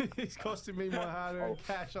winner. He's costing me my hard-earned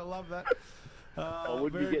cash. I love that. I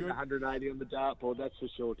wouldn't be getting 180 on the dartboard, that's for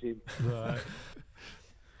sure, Tim. Right.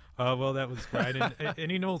 Oh, well, that was great.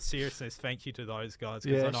 And in all seriousness, thank you to those guys,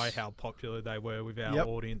 because Yes. I know how popular they were with our Yep.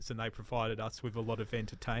 audience, and they provided us with a lot of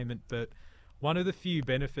entertainment. But one of the few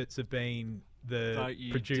benefits of being the Don't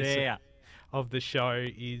you producer dare. of the show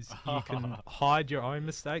is you can hide your own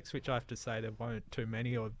mistakes, which I have to say there weren't too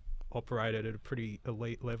many. I've operated at a pretty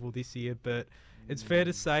elite level this year, but it's fair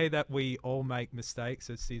to say that we all make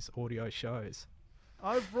mistakes as this audio shows.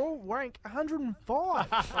 Overall rank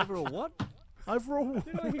 105. Overall what? Overall.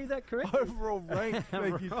 Did I hear that correctly? Overall rank.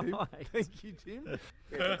 Thank you, Tim. Right. Thank you, Tim. Yeah,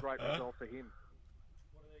 it's a great result for him.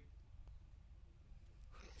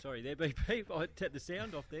 Sorry, there, BP. I tapped the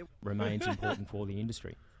sound off there. Remains important for the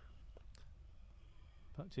industry.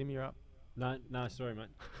 Tim, you're up. No, sorry, mate.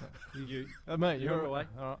 You. Mate, You're away.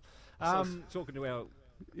 All right. I was talking to our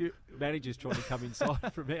managers trying to come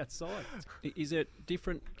inside from outside. Is it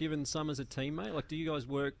different given some as a teammate? Like, do you guys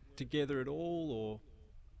work together at all, or?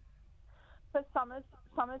 But Summer's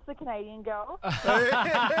the Canadian girl.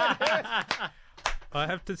 I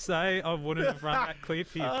have to say, I wouldn't have run that clip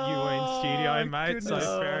if you were in studio, mate. So goodness.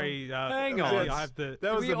 it's very. Hang on. I have the.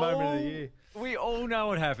 That was We the moment of all- the year. We all know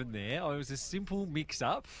what happened there. It was a simple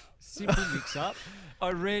mix-up. I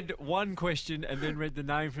read one question and then read the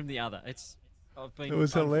name from the other. I've been It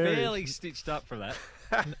was hilarious. fairly stitched up for that.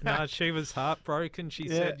 No, she was heartbroken. She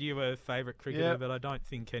Yeah. said you were a favourite cricketer, Yeah. but I don't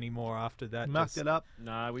think any more after that. Mucked it up.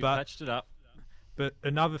 No, we But- patched it up. But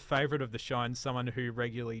another favourite of the show and someone who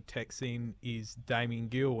regularly texts in is Damien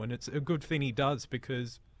Gill, and it's a good thing he does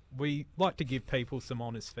because we like to give people some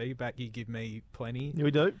honest feedback. You give me plenty. Yeah,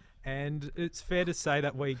 we do. And it's fair to say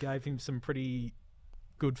that we gave him some pretty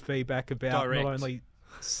good feedback about Direct. not only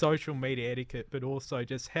social media etiquette, but also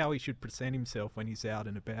just how he should present himself when he's out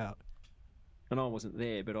and about. And I wasn't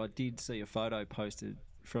there, but I did see a photo posted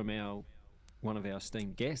from one of our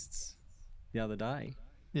esteemed guests the other day.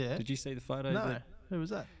 Yeah. Did you see the photo? No. that- Who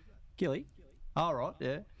was that? Gilly. All right.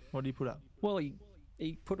 Yeah. What did you put up? Well, he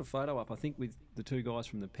put a photo up, I think, with the two guys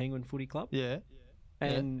from the Penguin Footy Club. Yeah.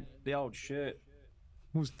 And the old shirt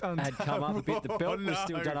Was done. had come up a bit. The belt was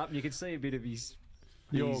still done up, and you could see a bit of his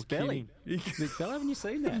belly. Big fella, haven't you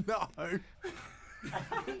seen that? No.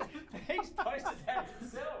 He's posted that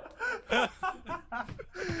himself.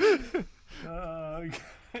 I'll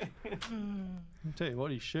tell you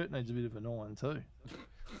what, his shirt needs a bit of an iron too.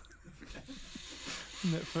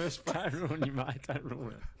 In that first Don't ruin you, mate. Don't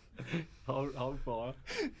ruin it. Hold fire.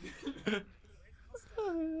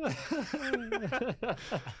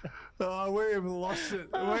 Oh, we have lost it.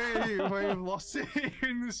 We have lost it here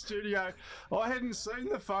in the studio. I hadn't seen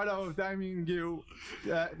the photo of Damien Gill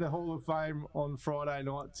at the Hall of Fame on Friday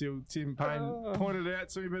night till Tim Payne pointed it out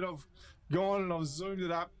to me, but I've gone and I've zoomed it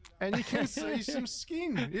up, and you can see some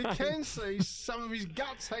skin. You can see some of his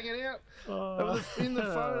guts hanging out in the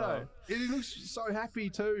photo. And he looks so happy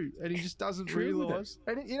too, and he just doesn't realise.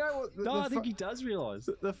 And you know what? No, I think he does realise.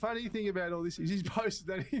 The funny thing about all this is he's posted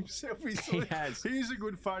that himself. He has. Here's a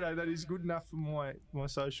good photo that is good enough for my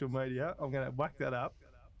social media. I'm going to whack that up.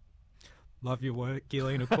 Love your work,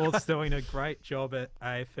 Gillian. Of course, doing a great job at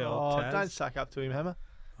AFL. Oh, Taz. don't suck up to him, Hammer.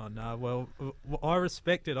 Oh, no. Well, I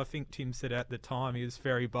respect it. I think Tim said at the time he was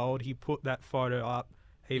very bold. He put that photo up,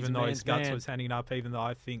 even He's a though his man's guts man. was hanging up, even though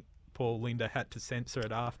I think Paul Linda had to censor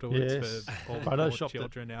it afterwards Yes. for all the poor Photoshopped it.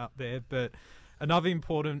 children out there. But another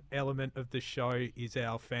important element of the show is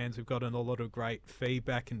our fans. We've gotten a lot of great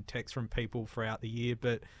feedback and texts from people throughout the year,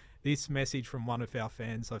 but this message from one of our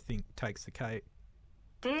fans, I think, takes the cake.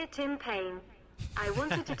 Dear Tim Payne, I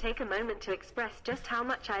wanted to take a moment to express just how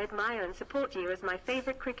much I admire and support you as my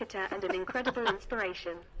favourite cricketer and an incredible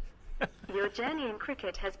inspiration. Your journey in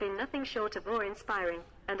cricket has been nothing short of awe-inspiring,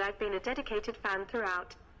 and I've been a dedicated fan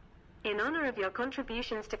throughout. In honour of your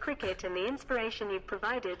contributions to cricket and the inspiration you've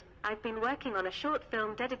provided, I've been working on a short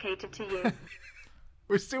film dedicated to you.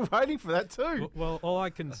 We're still waiting for that too. Well, all I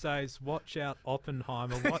can say is watch out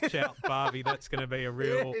Oppenheimer, watch out Barbie. That's going to be a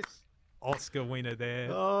real Yes. Oscar winner there.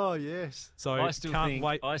 Oh, yes. So I still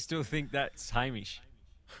wait. think that's Hamish.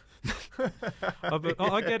 But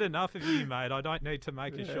I get enough of you, mate. I don't need to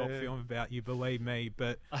make a short film about you, believe me.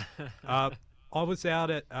 But I was out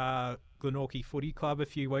at Glenorchy Footy Club a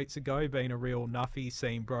few weeks ago, being a real nuffy,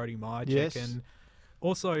 seeing Brodie Majek, Yes. and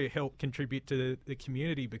also help contribute to the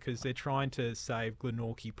community because they're trying to save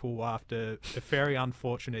Glenorchy Pool after a very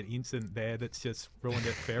unfortunate incident there that's just ruined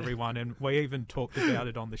it for everyone. And we even talked about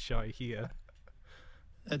it on the show here.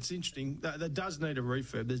 It's interesting. That does need a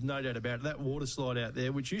refurb. There's no doubt about it. That water slide out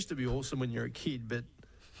there, which used to be awesome when you're a kid, but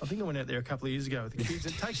I think I went out there a couple of years ago with the kids.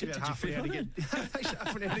 It takes you about half an hour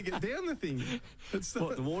to get down the thing. It's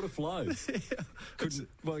What, the water flow?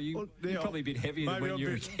 You're probably a bit heavier than when you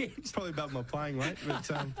were a kid. It's probably above my playing weight, but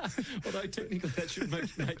although technically that should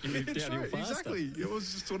make you move downhill faster. Exactly. It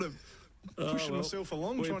was just sort of pushing myself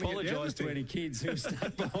along, trying to get down. We apologise to any kids who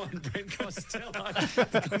stuck behind Brent Costello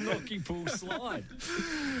to knock you pull slide.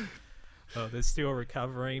 Oh, they're still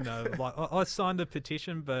recovering. I signed a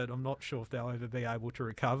petition, but I'm not sure if they'll ever be able to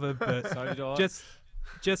recover. But so did I.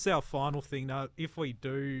 Just our final thing. If we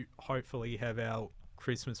do hopefully have our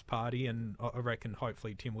Christmas party, and I reckon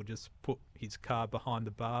hopefully Tim will just put his car behind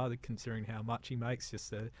the bar, considering how much he makes,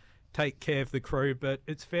 just to take care of the crew. But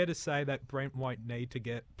it's fair to say that Brent won't need to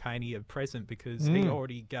get Paney a present because he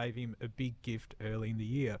already gave him a big gift early in the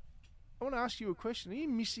year. I want to ask you a question. Are you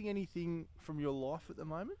missing anything from your life at the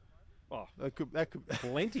moment? Oh, that could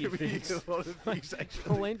plenty of things. A lot of things,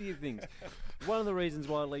 actually. Plenty of things. One of the reasons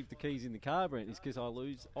why I leave the keys in the car, Brent, is because I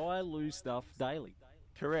lose stuff daily.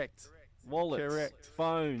 Correct. Wallets. Correct.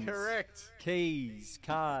 Phones. Correct. Keys.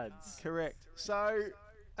 Cards. Correct. So,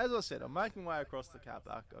 as I said, I'm making my way across the car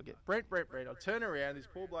park. I get Brent. I turn around. This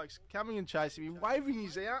poor bloke's coming and chasing me, waving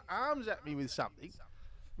his arms at me with something.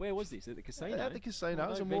 Where was this? At the casino? At the casino.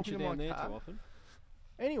 I I'm walking in my car. too often.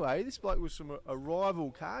 Anyway, this bloke was from a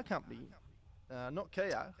rival car company, not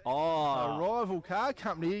Kia. Oh. A rival car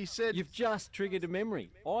company. He said... You've just triggered a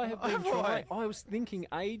memory. I have been trying... I was thinking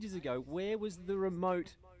ages ago, where was the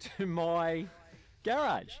remote to my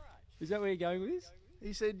garage? Is that where you're going with this?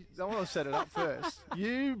 He said, I want to set it up first.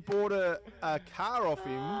 You bought a car off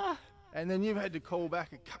him, and then you've had to call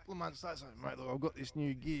back a couple of months later. Mate, look, I've got this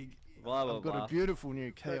new gig. Blah, blah, I've got blah. a beautiful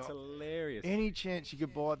new Kia. That's hilarious. Any chance you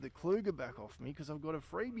could buy the Kluger back off me because I've got a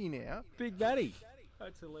freebie now? Big Daddy.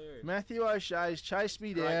 That's hilarious. Matthew O'Shea's chased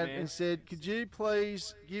me down and said, could you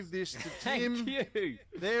please give this to Tim? Thank you.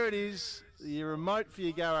 There it is, the remote for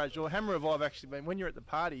your garage. Or Hammer have I've actually been, when you're at the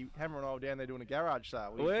party, Hammer and I were down there doing a garage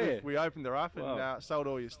sale. We opened her up and sold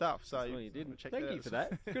all your stuff. So you didn't. Thank you for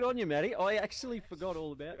that. Good on you, Matty. I actually forgot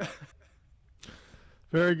all about that.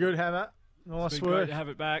 Very good, Hammer. Nice work. Great to have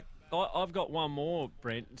it back. I've got one more,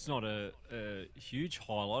 Brent. It's not a huge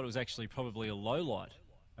highlight. It was actually probably a low light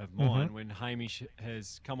of mine when Hamish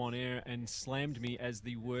has come on air and slammed me as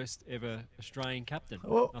the worst ever Australian captain.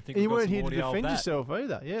 Well, I think you weren't here to defend yourself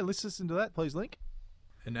either. Yeah, let's listen to that, please, Link.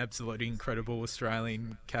 An absolutely incredible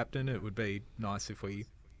Australian captain. It would be nice if we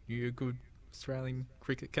knew a good Australian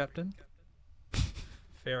cricket captain.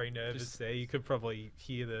 Very nervous there. You could probably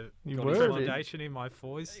hear the trepidation in my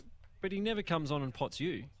voice. But he never comes on and pots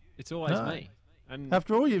you. It's always me. And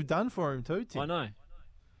after all you've done for him too, Tim. I know.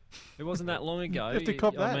 It wasn't that long ago. You have to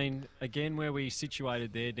cop that. I mean, again, where we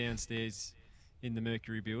situated there downstairs in the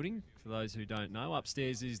Mercury building, for those who don't know,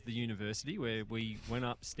 upstairs is the university where we went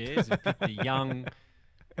upstairs and picked the young,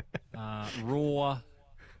 raw,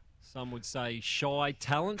 some would say shy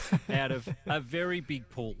talent out of a very big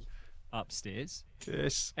pool upstairs.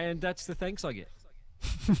 Yes. And that's the thanks I get.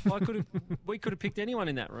 We could have picked anyone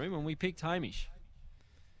in that room, and we picked Hamish.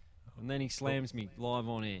 And then he slams me live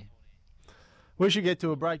on air. We should get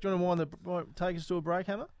to a break. Do you want to take us to a break,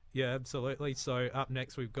 Hammer? Yeah, absolutely. So up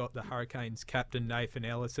next, we've got the Hurricanes captain, Nathan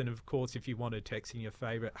Ellis. And of course, if you want to text in your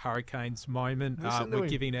favourite Hurricanes moment, we're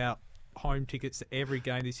giving out home tickets to every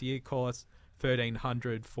game this year. Call us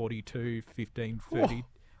 1300 42 15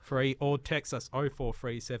 33 or text us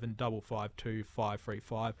 0437 552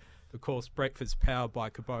 535. Of course, breakfast powered by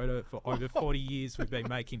Kubota. For over 40 years, we've been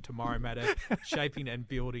making Tomorrow Matter, shaping and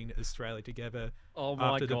building Australia together. Oh,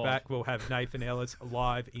 my After God. the back, we'll have Nathan Ellis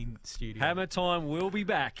live in studio. Hammer time will be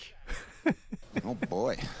back. Oh,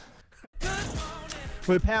 boy.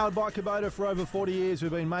 We're powered by Kubota. For over 40 years, we've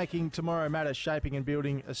been making Tomorrow Matter, shaping and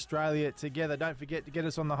building Australia together. Don't forget to get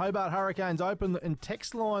us on the Hobart Hurricanes open and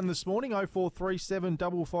text line this morning, 0437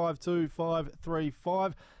 552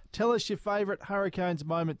 535. Tell us your favourite Hurricanes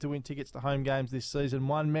moment to win tickets to home games this season.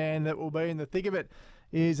 One man that will be in the thick of it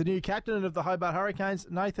is the new captain of the Hobart Hurricanes,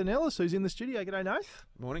 Nathan Ellis, who's in the studio. G'day, Nath.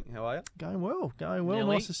 Morning, how are you? Going well, going well.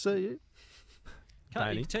 Nelly. Nice to see you.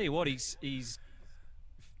 Can't tell you what, he's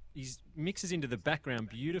mixes into the background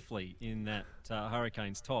beautifully in that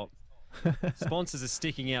Hurricanes top. Sponsors are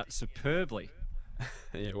sticking out superbly.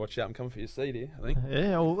 Yeah, watch out, I'm coming for your seat here, I think.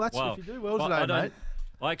 Yeah, well, that's what you do well today, mate.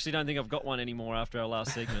 I actually don't think I've got one anymore after our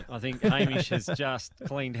last segment. I think Hamish has just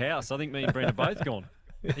cleaned house. I think me and Brent are both gone.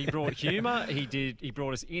 He brought humour. He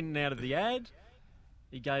brought us in and out of the ad.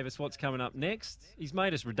 He gave us what's coming up next. He's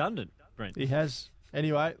made us redundant, Brent. He has.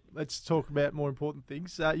 Anyway, let's talk about more important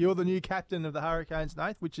things. You're the new captain of the Hurricanes,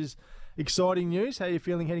 Nath, which is exciting news. How are you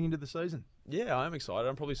feeling heading into the season? Yeah, I'm excited.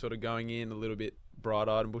 I'm probably sort of going in a little bit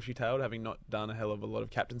bright-eyed and bushy-tailed, having not done a hell of a lot of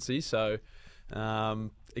captaincy. So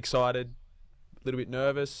excited, a little bit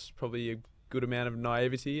nervous, probably a good amount of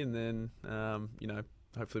naivety, and then,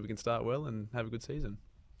 hopefully we can start well and have a good season.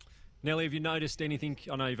 Nelly, have you noticed anything?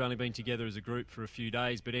 I know you've only been together as a group for a few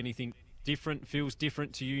days, but anything different, feels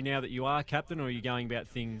different to you now that you are captain, or are you going about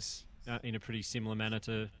things in a pretty similar manner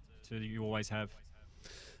to you always have?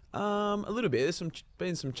 A little bit. There's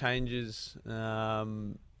been some changes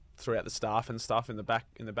throughout the staff and stuff in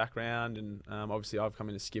the background, and obviously I've come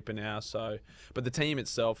in as skipper now. So, but the team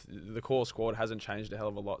itself, the core squad hasn't changed a hell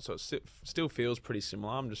of a lot, so it still feels pretty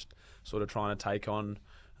similar. I'm just sort of trying to take on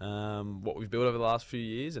what we've built over the last few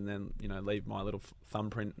years, and then leave my little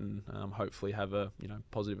thumbprint and hopefully have a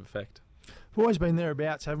positive effect. We've always been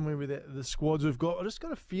thereabouts, haven't we, with the squads we've got? I just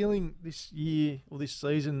got a feeling this year or this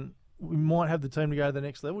season we might have the team to go to the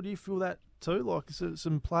next level. Do you feel that too? Like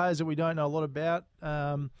some players that we don't know a lot about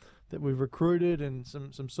that we've recruited, and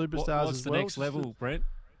some superstars what's as the well. next level, Brent?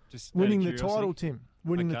 Just winning out the of title, Tim.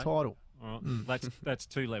 Winning the Okay. title. All right. That's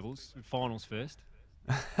 2 levels. Finals first.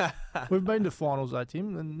 We've been to finals though,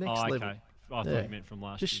 Tim. The next okay. level. I thought you meant from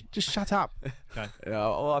last year. Just shut up. Okay. Yeah,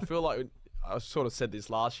 well, I feel like I sort of said this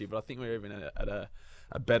last year, but I think we're even at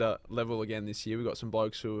a better level again this year. We've got some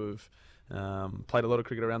blokes who have played a lot of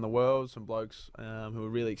cricket around the world, some blokes who are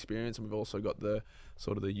really experienced, and we've also got the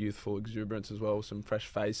sort of the youthful exuberance as well, some fresh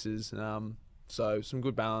faces. So some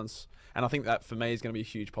good balance, and I think that for me is going to be a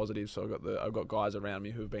huge positive. So I've got guys around me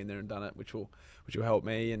who have been there and done it, which will help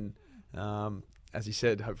me, and as you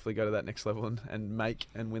said, hopefully go to that next level and make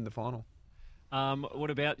and win the final. What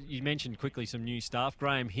about, you mentioned quickly some new staff.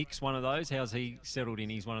 Graham Hicks, one of those. How's he settled in?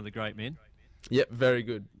 He's one of the great men. Yep, very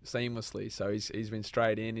good, seamlessly. So he's been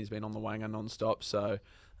straight in. He's been on the wanger non-stop. So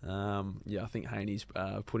I think Haney's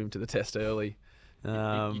put him to the test early.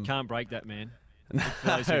 You can't break that man. For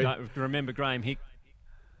those who don't remember Graham Hicks,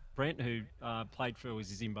 Brent, who played for,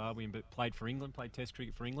 was a Zimbabwean, but played for England, played Test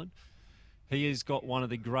cricket for England. He has got one of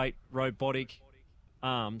the great robotic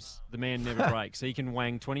arms. The man never breaks. He can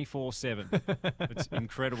wang 24/7. It's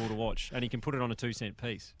incredible to watch, and he can put it on a 2-cent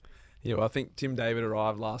piece. Yeah, well, I think Tim David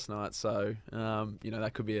arrived last night, so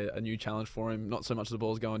that could be a new challenge for him. Not so much the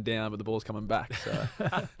ball's going down, but the ball's coming back. So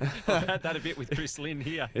I've had that a bit with Chris Lynn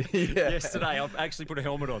here. Yeah. Yesterday, I've actually put a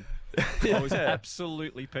helmet on. I was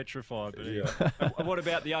absolutely petrified. But anyway. And what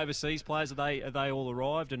about the overseas players? Are they all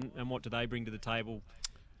arrived, and what do they bring to the table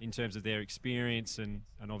in terms of their experience and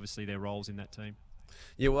obviously their roles in that team?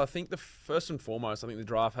 Yeah, well, I think first and foremost, I think the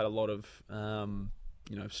draft had a lot of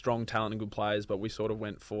strong talent and good players, but we sort of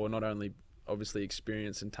went for not only obviously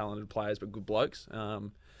experienced and talented players, but good blokes.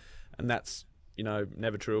 And that's,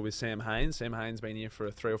 never true with Sam Haynes. Sam Haynes been here for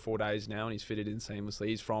 3 or 4 days now, and he's fitted in seamlessly.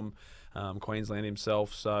 He's from Queensland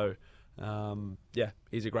himself, so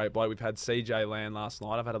he's a great bloke. We've had CJ land last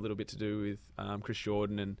night. I've had a little bit to do with Chris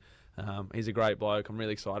Jordan, and he's a great bloke. I'm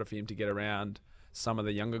really excited for him to get around some of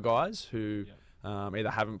the younger guys who either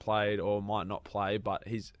haven't played or might not play, but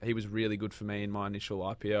he was really good for me in my initial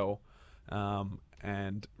IPL,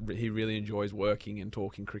 and he really enjoys working and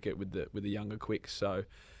talking cricket with the younger quicks. So,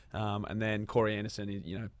 and then Corey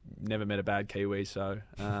Anderson, never met a bad Kiwi, so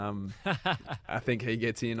I think he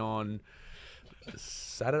gets in on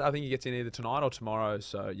Saturday. I think he gets in either tonight or tomorrow.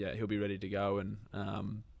 So yeah, he'll be ready to go.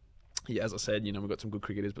 And as I said, we've got some good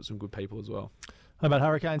cricketers, but some good people as well. How about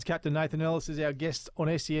Hurricanes captain Nathan Ellis is our guest on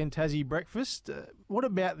SEN Tassie Breakfast. What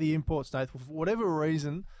about the imports, Nathan? For whatever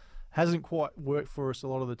reason, hasn't quite worked for us a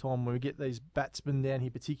lot of the time when we get these batsmen down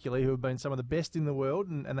here particularly who have been some of the best in the world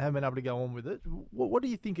and they haven't been able to go on with it. What do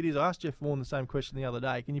you think it is? I asked Jeff Vaughan the same question the other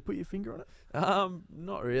day. Can you put your finger on it?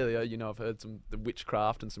 Not really. I've heard the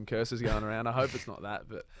witchcraft and some curses going around. I hope it's not that.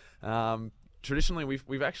 But traditionally,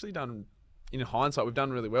 we've actually done, in hindsight, we've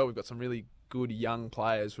done really well. We've got some really good young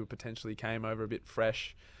players who potentially came over a bit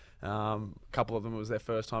fresh. A couple of them, it was their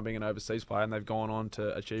first time being an overseas player, and they've gone on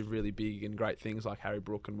to achieve really big and great things like Harry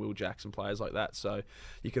Brook and Will Jackson, players like that. So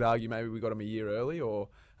you could argue maybe we got them a year early, or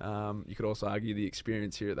you could also argue the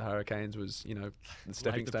experience here at the Hurricanes was, the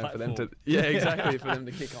stepping stone for them to, for them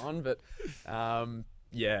to kick on. But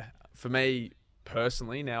for me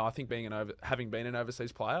personally, now I think having been an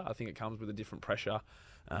overseas player, I think it comes with a different pressure.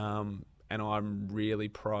 And I'm really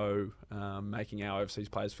pro making our overseas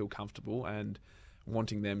players feel comfortable and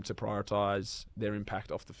wanting them to prioritise their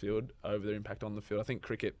impact off the field over their impact on the field. I think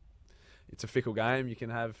cricket, it's a fickle game. You can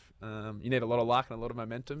have, you need a lot of luck and a lot of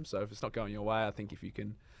momentum. So if it's not going your way, I think if you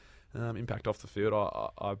can impact off the field,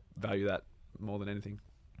 I value that more than anything.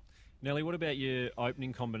 Nelly, what about your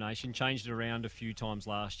opening combination? Changed it around a few times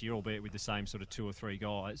last year, albeit with the same sort of 2 or 3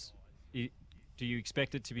 guys. Do you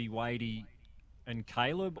expect it to be Wadey and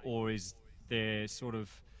Caleb, or is there sort of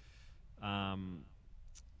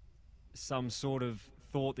some sort of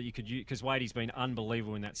thought that you could use? Because Wadey's been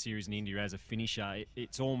unbelievable in that series in India as a finisher.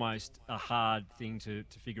 It's almost a hard thing to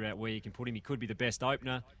figure out where you can put him. He could be the best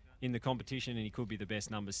opener in the competition, and he could be the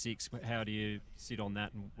best number 6. How do you sit on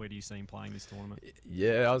that, and where do you see him playing this tournament?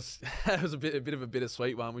 Yeah, it was a bit of a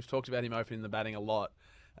bittersweet one. We've talked about him opening the batting a lot,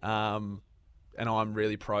 and I'm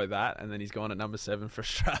really pro that. And then he's gone at number 7 for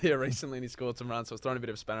Australia recently, and he scored some runs, so it's thrown a bit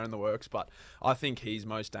of a spanner in the works. But I think he's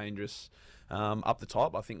most dangerous up the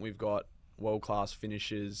top. I think we've got world-class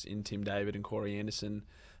finishers in Tim David and Corey Anderson.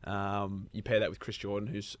 You pair that with Chris Jordan,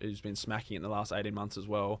 who's been smacking it in the last 18 months as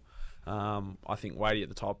well. I think Wadey at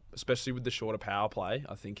the top, especially with the shorter power play,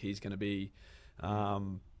 I think he's going to be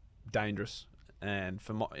dangerous. And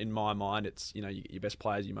in my mind, it's your best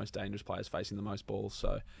players, your most dangerous players facing the most balls.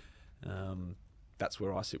 So that's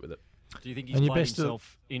where I sit with it. Do you think he's played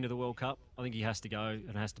himself into the World Cup? I think he has to go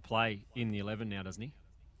and has to play in the 11 now, doesn't he?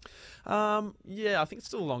 Yeah, I think it's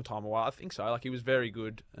still a long time away. I think so. Like, he was very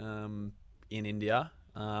good in India.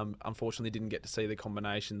 Unfortunately, didn't get to see the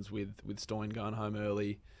combinations with Stoyan going home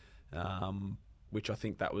early, which I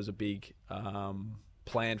think that was a big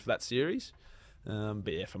plan for that series.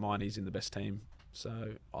 But yeah, for mine, he's in the best team,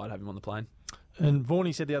 so I'd have him on the plane. And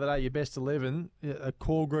Vaughan said the other day, your best 11, a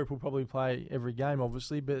core group will probably play every game,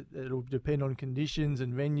 obviously, but it'll depend on conditions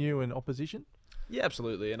and venue and opposition. Yeah,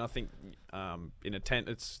 absolutely. And I think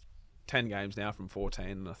it's 10 games now from 14,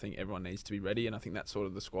 and I think everyone needs to be ready. And I think that's sort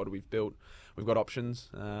of the squad we've built. We've got options.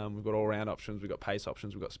 We've got all-round options. We've got pace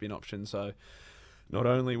options. We've got spin options. So not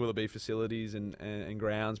only will it be facilities and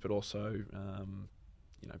grounds, but also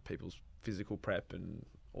people's physical prep and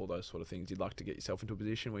all those sort of things. You'd like to get yourself into a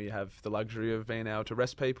position where you have the luxury of being able to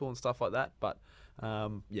rest people and stuff like that. But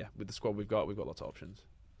with the squad we've got lots of options.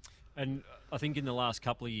 And I think in the last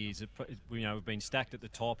couple of years, we've been stacked at the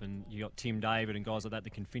top, and you got Tim David and guys like that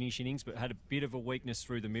can finish innings, but had a bit of a weakness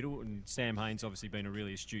through the middle. And Sam Hain's obviously been a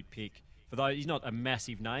really astute pick. For those, he's not a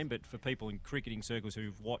massive name, but for people in cricketing circles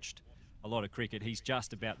who've watched a lot of cricket, he's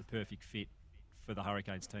just about the perfect fit for the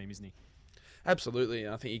Hurricanes team, isn't he? Absolutely.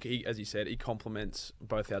 I think he, as you said, he complements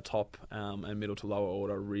both our top and middle to lower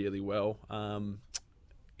order really well.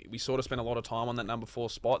 We sort of spent a lot of time on that number 4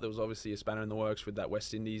 spot. There was obviously a spanner in the works with that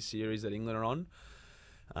West Indies series that England are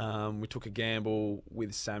on. We took a gamble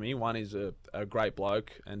with Sammy. 1, is a great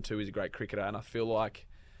bloke, and 2, is a great cricketer. And I feel like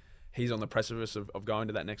he's on the precipice of going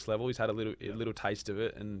to that next level. He's had a little taste of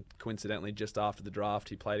it, and coincidentally, just after the draft,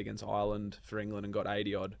 he played against Ireland for England and got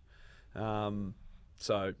 80 odd.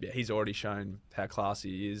 So yeah, he's already shown how classy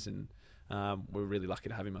he is, and we're really lucky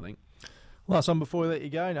to have him, I think. Last one before we let you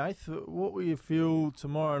go, Nath. What will you feel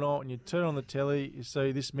tomorrow night when you turn on the telly, you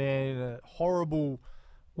see this man in a horrible...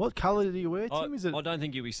 What colour do you wear, Tim? Is it? I don't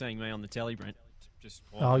think you'll be seeing me on the telly, Brent. Just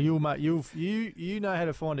you know how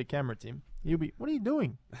to find a camera, Tim. You'll be... What are you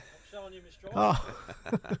doing? I'm showing you my stripe.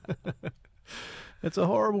 Oh. It's a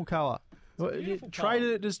horrible colour.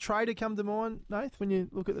 Does Trader come to mind, Nath, when you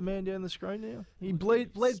look at the man down the screen now? He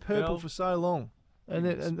bled purple for so long.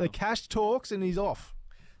 And the cash talks and he's off.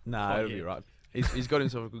 No, it'll be right. He's got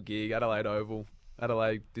himself a good gig. Adelaide Oval.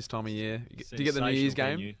 Adelaide this time of year. Do you get the New Year's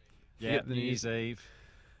game? Yeah, New Year's Eve.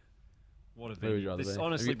 What a venue.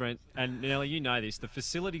 Honestly, Brent, and Nelly, you know this. The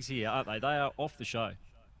facilities here, aren't they? They are off the show.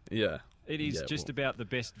 Yeah. It is about the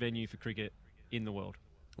best venue for cricket in the world.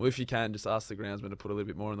 Well, if you can, just ask the groundsman to put a little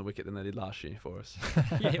bit more on the wicket than they did last year for us.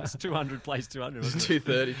 Yeah, it was 200 plays 200. It was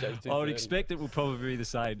 230. I would expect it will probably be the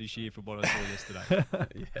same this year from what I saw yesterday.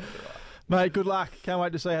 Yeah, right. Mate, good luck. Can't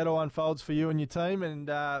wait to see how it all unfolds for you and your team. And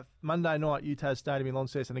Monday night, UTAS Stadium in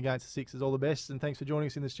Launceston against the Sixers. All the best, and thanks for joining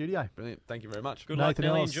us in the studio. Brilliant. Thank you very much. Good luck,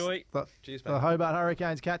 Nelly. Enjoy. Cheers, mate. The Hobart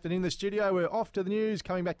Hurricanes captain in the studio. We're off to the news.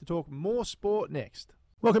 Coming back to talk more sport next.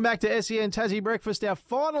 Welcome back to SEN Tassie Breakfast, our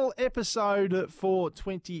final episode for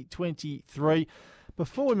 2023.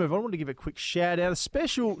 Before we move on, I want to give a quick shout-out, a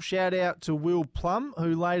special shout-out to Will Plum,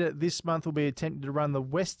 who later this month will be attempting to run the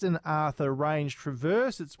Western Arthur Range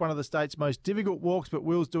Traverse. It's one of the state's most difficult walks, but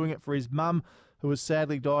Will's doing it for his mum, who was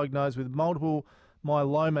sadly diagnosed with multiple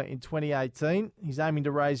myeloma in 2018. He's aiming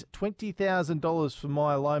to raise $20,000 for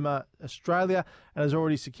Myeloma Australia and has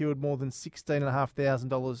already secured more than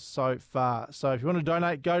 $16,500 so far. So if you want to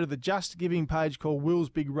donate, go to the Just Giving page called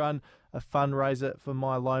Will's Big Run, a fundraiser for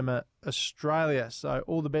Myeloma Australia. So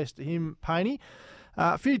all the best to him, Painey.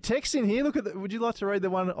 A few texts in here. Would you like to read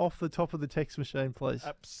the one off the top of the text machine, please?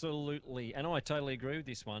 Absolutely. And I totally agree with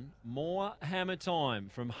this one. More hammer time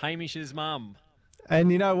from Hamish's mum.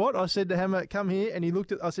 And you know what? I said to Hammer, come here. And he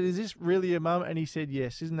looked at I said, is this really your mum? And he said,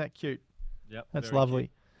 yes. Isn't that cute? Yep. That's very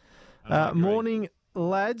lovely. cute. Morning,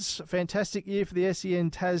 lads. Fantastic year for the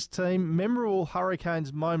SEN Tas team. Memorable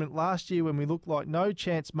Hurricanes moment last year when we looked like no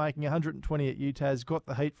chance making 120 at UTAS. Got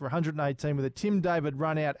the heat for 118 with a Tim David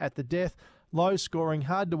run out at the death. Low scoring,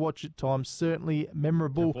 hard to watch at times, certainly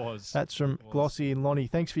memorable. It was. That's from Glossy and Lonnie.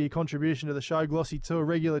 Thanks for your contribution to the show, Glossy, too. A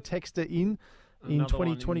regular texter in Another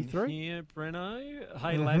 2023. One in here, Breno.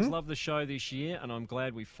 Hey, lads, love the show this year, and I'm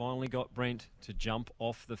glad we finally got Brent to jump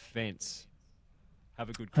off the fence. Have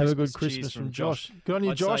a good Christmas. Have a good Christmas Cheers from Josh. Good on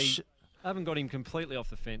you, I'd Josh. say I haven't got him completely off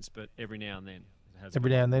the fence, but every now and then. It has Every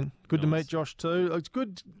been now and then. Good to nice. meet Josh too. It's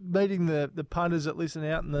good meeting the punters that listen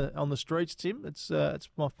out on the streets, Tim. It's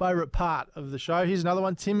my favourite part of the show. Here's another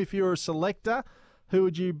one, Tim. If you were a selector, who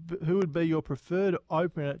would be your preferred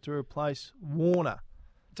opener to replace Warner?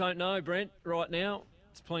 Don't know, Brent. Right now,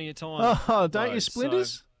 it's plenty of time. Oh, don't though, you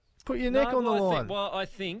splinters? so- Put your neck on the line. I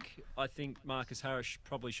think Marcus Harris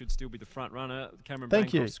probably should still be the front runner. Cameron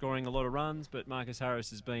Thank you. Bancroft's scoring a lot of runs, but Marcus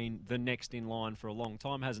Harris has been the next in line for a long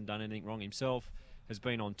time. Hasn't done anything wrong himself. Has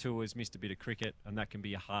been on tours, missed a bit of cricket, and that can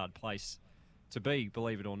be a hard place to be,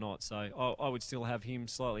 believe it or not. So I would still have him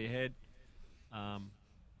slightly ahead.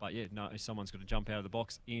 But yeah, no, someone's got to jump out of the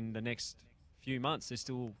box in the next few months. There's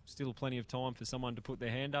still plenty of time for someone to put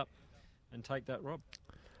their hand up and take that role.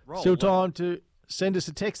 Still time to send us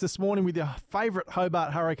a text this morning with your favourite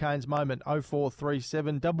Hobart Hurricanes moment,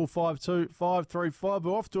 0437 552 535.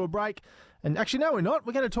 We're off to a break. And actually, no, we're not.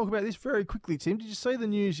 We're going to talk about this very quickly, Tim. Did you see the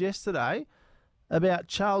news yesterday about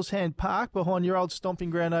Charles Hand Park behind your old stomping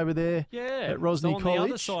ground over there at Rosny on College? the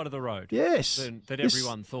other side of the road. Yes. That This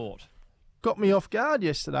everyone thought. got me off guard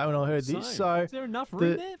yesterday when I heard this. So is there enough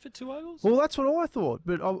room there for two ovals? Well, that's what I thought.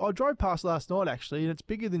 But I drove past last night, actually, and it's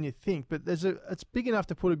bigger than you think. But it's big enough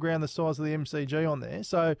to put a ground the size of the MCG on there.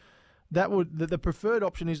 So that would the preferred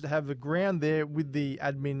option is to have the ground there with the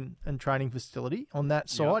admin and training facility on that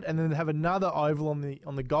side, and then have another oval on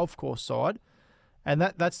the golf course side. And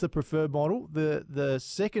that's the preferred model. The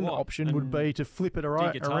second option would be to flip it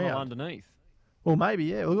around. Dig a tunnel underneath. Well, maybe,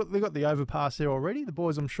 yeah. They've got the overpass there already. The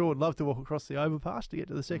boys, I'm sure, would love to walk across the overpass to get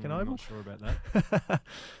to the second oval. I'm not sure about that.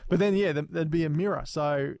 But then, yeah, there'd be a mirror.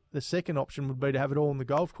 So the second option would be to have it all on the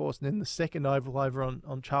golf course and then the second oval over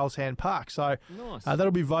on Charles Hand Park. So Nice.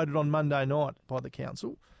 that'll be voted on Monday night by the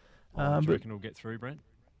council. Do you reckon it'll get through, Brent?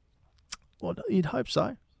 Well, you'd hope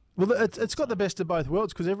so. Well, it's got the best of both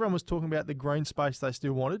worlds because everyone was talking about the green space they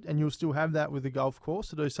still wanted, and you'll still have that with the golf course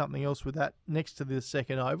to do something else with that next to the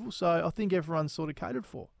second oval. So I think everyone's sort of catered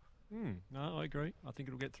for. No, I agree. I think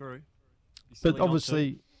it'll get through. Be silly But not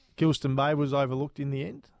obviously, Gilston Bay was overlooked in the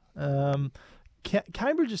end.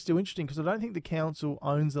 Cambridge is still interesting because I don't think the council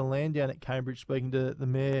owns the land down at Cambridge, speaking to the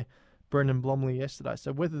Mayor, Brendan Blomley, yesterday.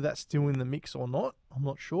 So whether that's still in the mix or not, I'm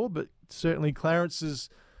not sure. But certainly Clarence's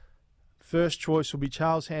first choice will be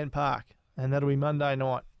Charles Hand Park, and that'll be Monday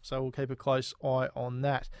night. So we'll keep a close eye on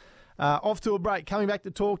that. Off to a break. Coming back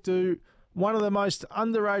to talk to one of the most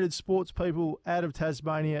underrated sports people out of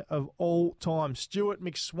Tasmania of all time, Stuart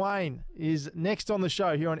McSwain, is next on the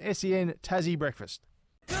show here on SEN Tassie Breakfast.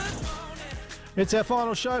 It's our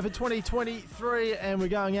final show for 2023, and we're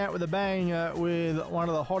going out with a bang with one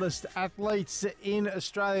of the hottest athletes in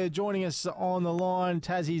Australia. Joining us on the line,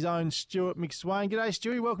 Tassie's own Stuart McSwain. G'day,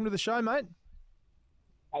 Stewie. Welcome to the show, mate.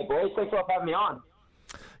 Hey, boys. Thanks for having me on.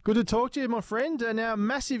 Good to talk to you, my friend. Now,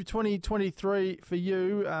 massive 2023 for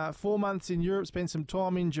you. 4 months in Europe, spent some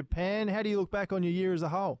time in Japan. How do you look back on your year as a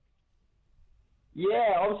whole?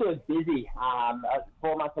 Yeah, obviously it was busy.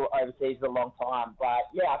 4 months overseas is a long time. But,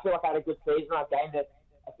 yeah, I feel like I had a good season. I gained a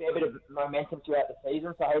fair bit of momentum throughout the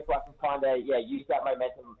season. So hopefully I can kind of, use that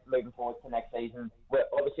momentum moving forward to next season,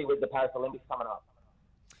 obviously with the Paris Olympics coming up.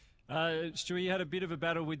 Stewie, you had a bit of a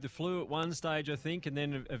battle with the flu at one stage, I think, and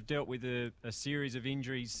then have dealt with a series of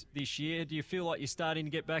injuries this year. Do you feel like you're starting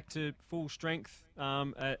to get back to full strength,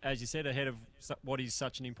 as you said, ahead of what is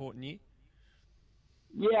such an important year?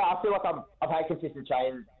 Yeah, I feel like I've had consistent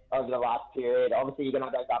training over the last period. Obviously, you're going to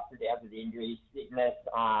have those ups and downs with injuries, sickness,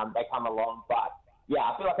 they come along. But, yeah,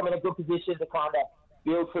 I feel like I'm in a good position to kind of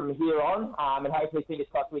build from here on. And hopefully, fingers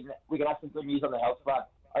crossed, we can have some good news on the health front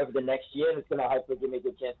over the next year. And it's going to hopefully give me a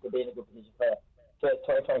good chance to be in a good position for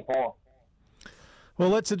 2024. Well,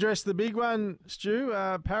 let's address the big one, Stu.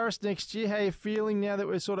 Paris next year. How are you feeling now that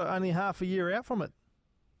we're sort of only half a year out from it?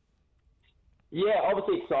 Yeah,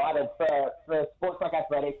 obviously excited. For sports like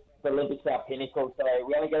athletics, the Olympics are our pinnacle. So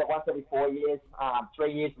we only get it once every 4 years,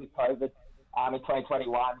 3 years with COVID in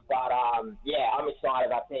 2021. But, I'm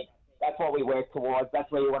excited. I think that's what we work towards. That's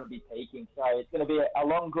where you want to be peaking. So it's going to be a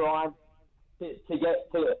long grind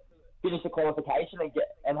to finish the qualification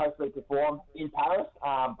and hopefully perform in Paris.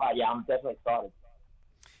 But yeah, I'm definitely excited.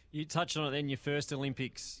 You touched on it then, your first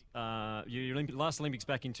Olympics. Your last Olympics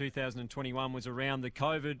back in 2021 was around the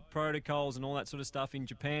COVID protocols and all that sort of stuff in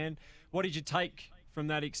Japan. What did you take from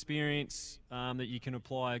that experience that you can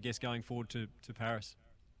apply, I guess, going forward to Paris?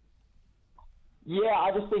 Yeah, I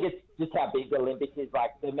just think it's just how big the Olympics is.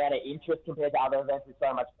 Like, the amount of interest compared to other events is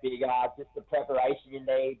so much bigger. Just the preparation you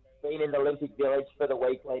need, being in the Olympic Village for the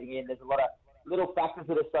week leading in. There's a lot of little factors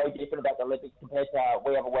that are so different about the Olympics compared to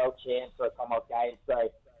we have a world champs or a Commonwealth Games. So,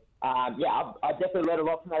 yeah, I definitely learned a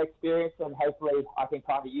lot from that experience, and hopefully I can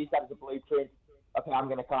kind of use that as a blueprint of how I'm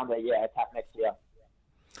going to kind of, attack next year.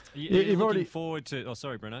 You're looking forward to... Oh,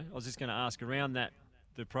 sorry, Bruno. I was just going to ask around that,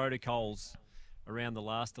 the protocols around the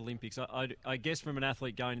last Olympics. I guess from an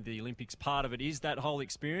athlete going to the Olympics, part of it is that whole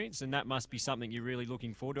experience, and that must be something you're really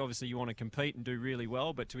looking forward to. Obviously, you want to compete and do really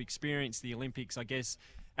well, but to experience the Olympics, I guess,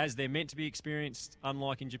 as they're meant to be experienced,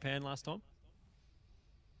 unlike in Japan last time?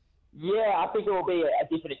 Yeah, I think it will be a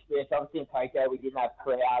different experience. Obviously in Tokyo, we didn't have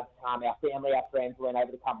crowds. Our family, our friends weren't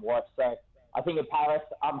able to come watch. So I think in Paris,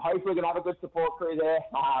 I'm hopefully going to have a good support crew there.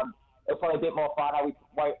 It'll probably be a bit more fun. We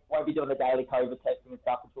won't be doing the daily COVID testing and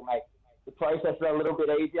stuff, which will make the process a little bit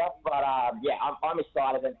easier. But, yeah, I'm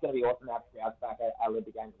excited, and it's going to be awesome to have crowds back at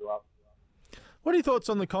Olympic Games as well. What are your thoughts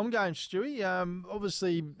on the Com Games, Stewie?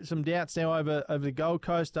 Obviously, some doubts now over the Gold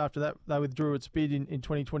Coast after that they withdrew its bid in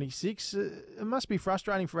 2026. It must be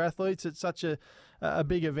frustrating for athletes. It's such a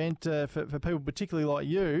big event for people, particularly like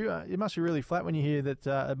you. It must be really flat when you hear that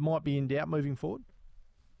it might be in doubt moving forward.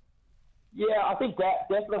 Yeah, I think that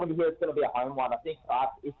definitely when you hear it's going to be a home one, I think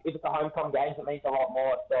if it's a home Com Games, it means a lot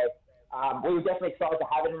more. So we were definitely excited to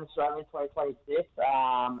have it in Australia in 2026.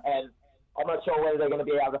 And I'm not sure whether they're going to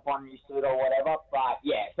be able to find a new suit or whatever, but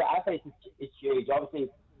yeah, so athletes is huge. Obviously,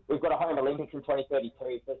 we've got a home Olympics in 2032,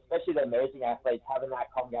 so especially the emerging athletes having that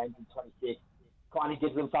Com Games in 26 kind of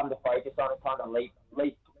gives them something to focus on and kind of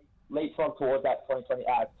leapfrog towards that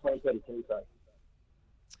 2032. So.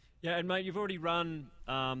 Yeah, and mate, you've already run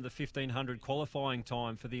the 1500 qualifying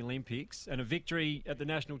time for the Olympics, and a victory at the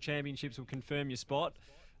National Championships will confirm your spot.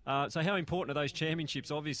 So how important are those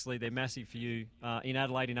championships? Obviously, they're massive for you in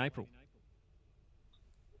Adelaide in April.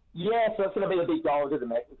 Yeah, so it's going to be the big goal of the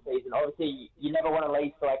domestic season. Obviously, you never want to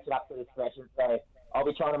leave selection up to discretion, so I'll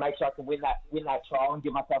be trying to make sure I can win that trial and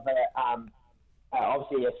give myself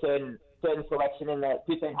obviously a certain selection in the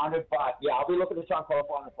 1500. But yeah, I'll be looking to try and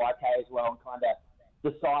qualify in the 5K as well and kind of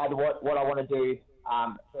decide what I want to do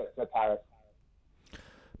for Paris.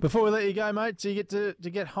 Before we let you go, mate, do you get to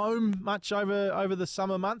get home much over the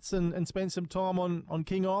summer months and spend some time on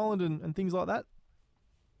King Island and things like that?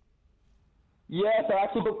 Yeah, so I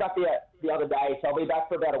actually booked back the other day, so I'll be back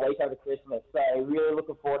for about a week over Christmas. So really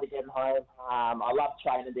looking forward to getting home. I love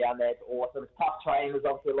training down there. It's awesome. It's tough training. There's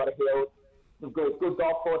obviously a lot of hills, some good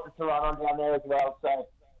golf courses to run on down there as well. So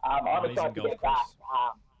I'm excited to get back.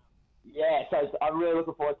 Yeah, so I'm really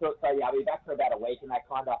looking forward to it. So yeah, I'll be back for about a week, and that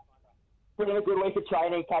kind of put in a good week of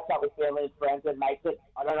training, catch up with family and friends and mates that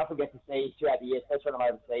I don't often get to see throughout the year, especially when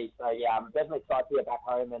I'm overseas. So yeah, I'm definitely excited to get back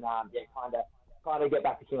home and kind of get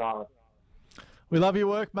back to King Island. We love your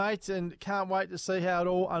work, mate, and can't wait to see how it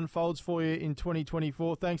all unfolds for you in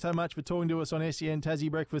 2024. Thanks so much for talking to us on SEN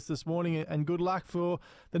Tassie Breakfast this morning, and good luck for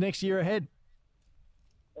the next year ahead.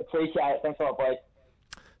 Appreciate it. Thanks a lot, boys.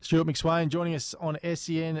 Stuart McSwain joining us on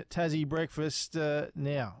SEN Tassie Breakfast.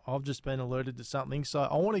 Now, I've just been alerted to something, so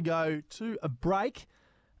I want to go to a break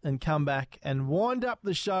and come back and wind up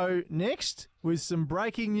the show next with some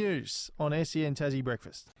breaking news on SEN Tassie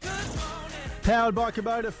Breakfast. Powered by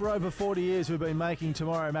Kubota for over 40 years, we've been making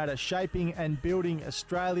tomorrow matter, shaping and building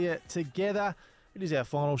Australia together. It is our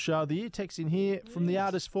final show of the year. Text in here from the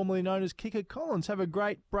artist formerly known as Kicker Collins. Have a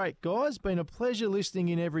great break, guys. Been a pleasure listening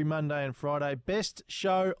in every Monday and Friday. Best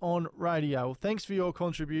show on radio. Well, thanks for your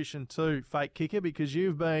contribution too, Fake Kicker, because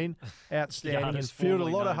you've been outstanding and filled a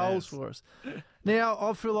lot of holes for us. Now,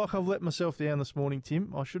 I feel like I've let myself down this morning,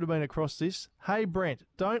 Tim. I should have been across this. Hey, Brent,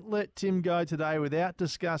 don't let Tim go today without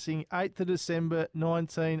discussing 8th of December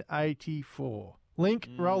 1984. Link,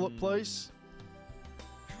 roll it, please.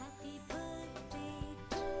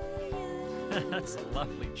 That's a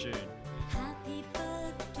lovely tune.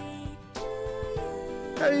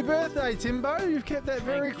 Happy birthday, Timbo. You've kept that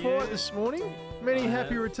very quiet this morning. Many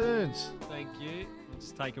happy returns. Thank you. We'll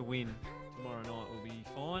just take a win. Tomorrow night will be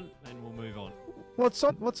fine and we'll move on. What's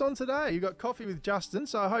on today? You've got coffee with Justin,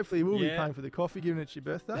 so hopefully he will be paying for the coffee, given it's your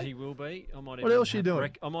birthday. He will be. What else are you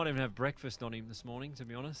doing? I might even have breakfast on him this morning, to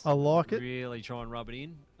be honest. I like it. Really try and rub it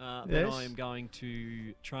in. Then I am going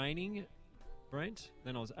to training Brent.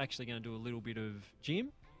 Then I was actually going to do a little bit of gym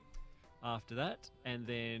after that. And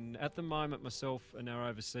then at the moment, myself and our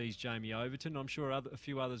overseas Jamie Overton, I'm sure a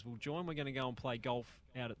few others will join. We're going to go and play golf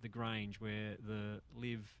out at the Grange where the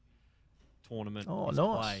Live tournament is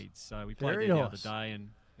played. So we played there the other day, and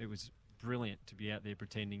it was brilliant to be out there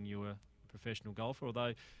pretending you were a professional golfer,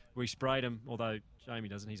 although we sprayed him, although Jamie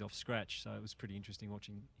doesn't, he's off scratch, so it was pretty interesting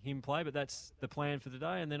watching him play. But that's the plan for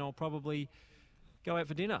today, and then I'll probably go out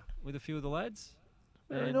for dinner with a few of the lads.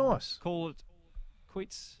 Very nice. Call it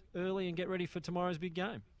quits early and get ready for tomorrow's big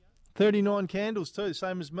game. 39 candles too,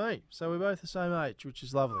 same as me. So we're both the same age, which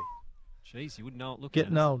is lovely. Jeez, you wouldn't know it looking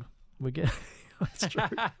Getting at us. old. We're getting... That's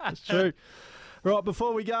true. That's true. Right,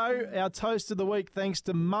 before we go, our toast of the week, thanks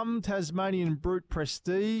to Mum Tasmanian Brute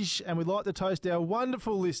Prestige. And we'd like to toast our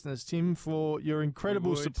wonderful listeners, Tim, for your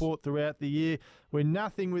incredible support throughout the year. We're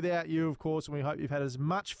nothing without you, of course, and we hope you've had as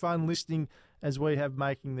much fun listening as we have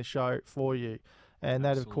making the show for you. And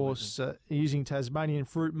that, of course, using Tasmanian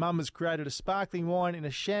fruit, Mum has created a sparkling wine in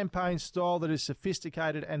a champagne style that is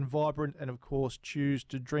sophisticated and vibrant and, of course, choose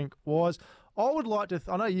to drink wise. I would like to,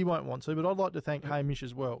 I know you won't want to, but I'd like to thank Hamish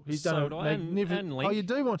as well. He's done a magnificent... And Link. Oh, you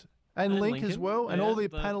do want to? And Link Lincoln, as well, and all the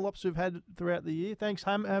the panel ops we've had throughout the year. Thanks,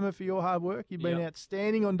 Hammer, for your hard work. You've been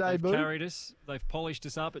outstanding on debut. They've carried us. They've polished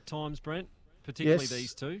us up at times, Brent, particularly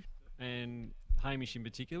these two, and Hamish in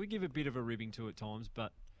particular. We give a bit of a ribbing to at times,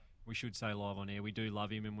 but we should say live on air, we do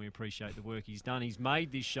love him and we appreciate the work he's done. He's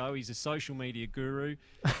made this show. He's a social media guru.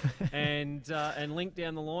 and Link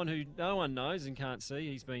down the line, who no one knows and can't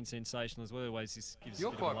see, he's been sensational as well. Always just gives us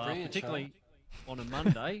a bit of a laugh, particularly on a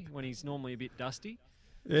Monday when he's normally a bit dusty.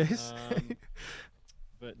 Yes.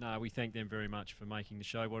 But no, we thank them very much for making the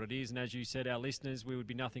show what it is. And as you said, our listeners, we would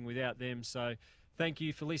be nothing without them. So thank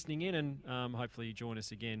you for listening in, and hopefully you join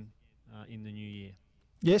us again in the new year.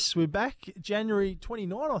 Yes, we're back. January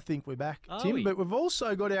 29, I think we're back, Tim. But we've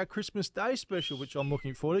also got our Christmas Day special, which I'm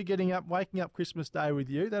looking forward to. Waking up Christmas Day with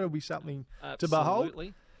you. That'll be something to behold.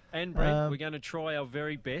 Absolutely. And, Brent, we're going to try our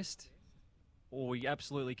very best, or we're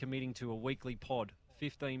absolutely committing to a weekly pod,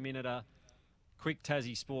 15-minute quick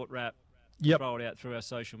Tassie sport wrap. Throw it out through our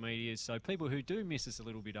social medias. So people who do miss us a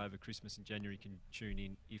little bit over Christmas and January can tune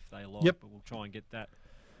in if they like. But we'll try and get that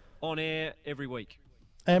on air every week.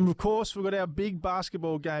 And, of course, we've got our big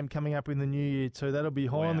basketball game coming up in the new year too. That'll be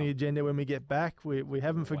high on the agenda when we get back. We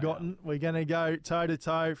haven't forgotten. We're going to go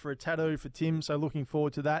toe-to-toe for a tattoo for Tim, so looking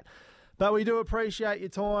forward to that. But we do appreciate your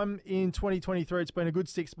time in 2023. It's been a good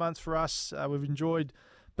 6 months for us. We've enjoyed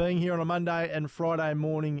being here on a Monday and Friday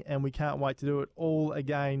morning, and we can't wait to do it all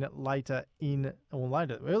again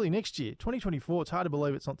early next year. 2024, it's hard to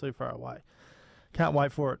believe it's not too far away. Can't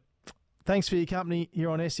wait for it. Thanks for your company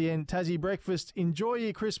here on SEN Tassie Breakfast. Enjoy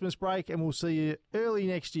your Christmas break, and we'll see you early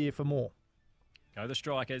next year for more. Go the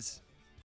Strikers.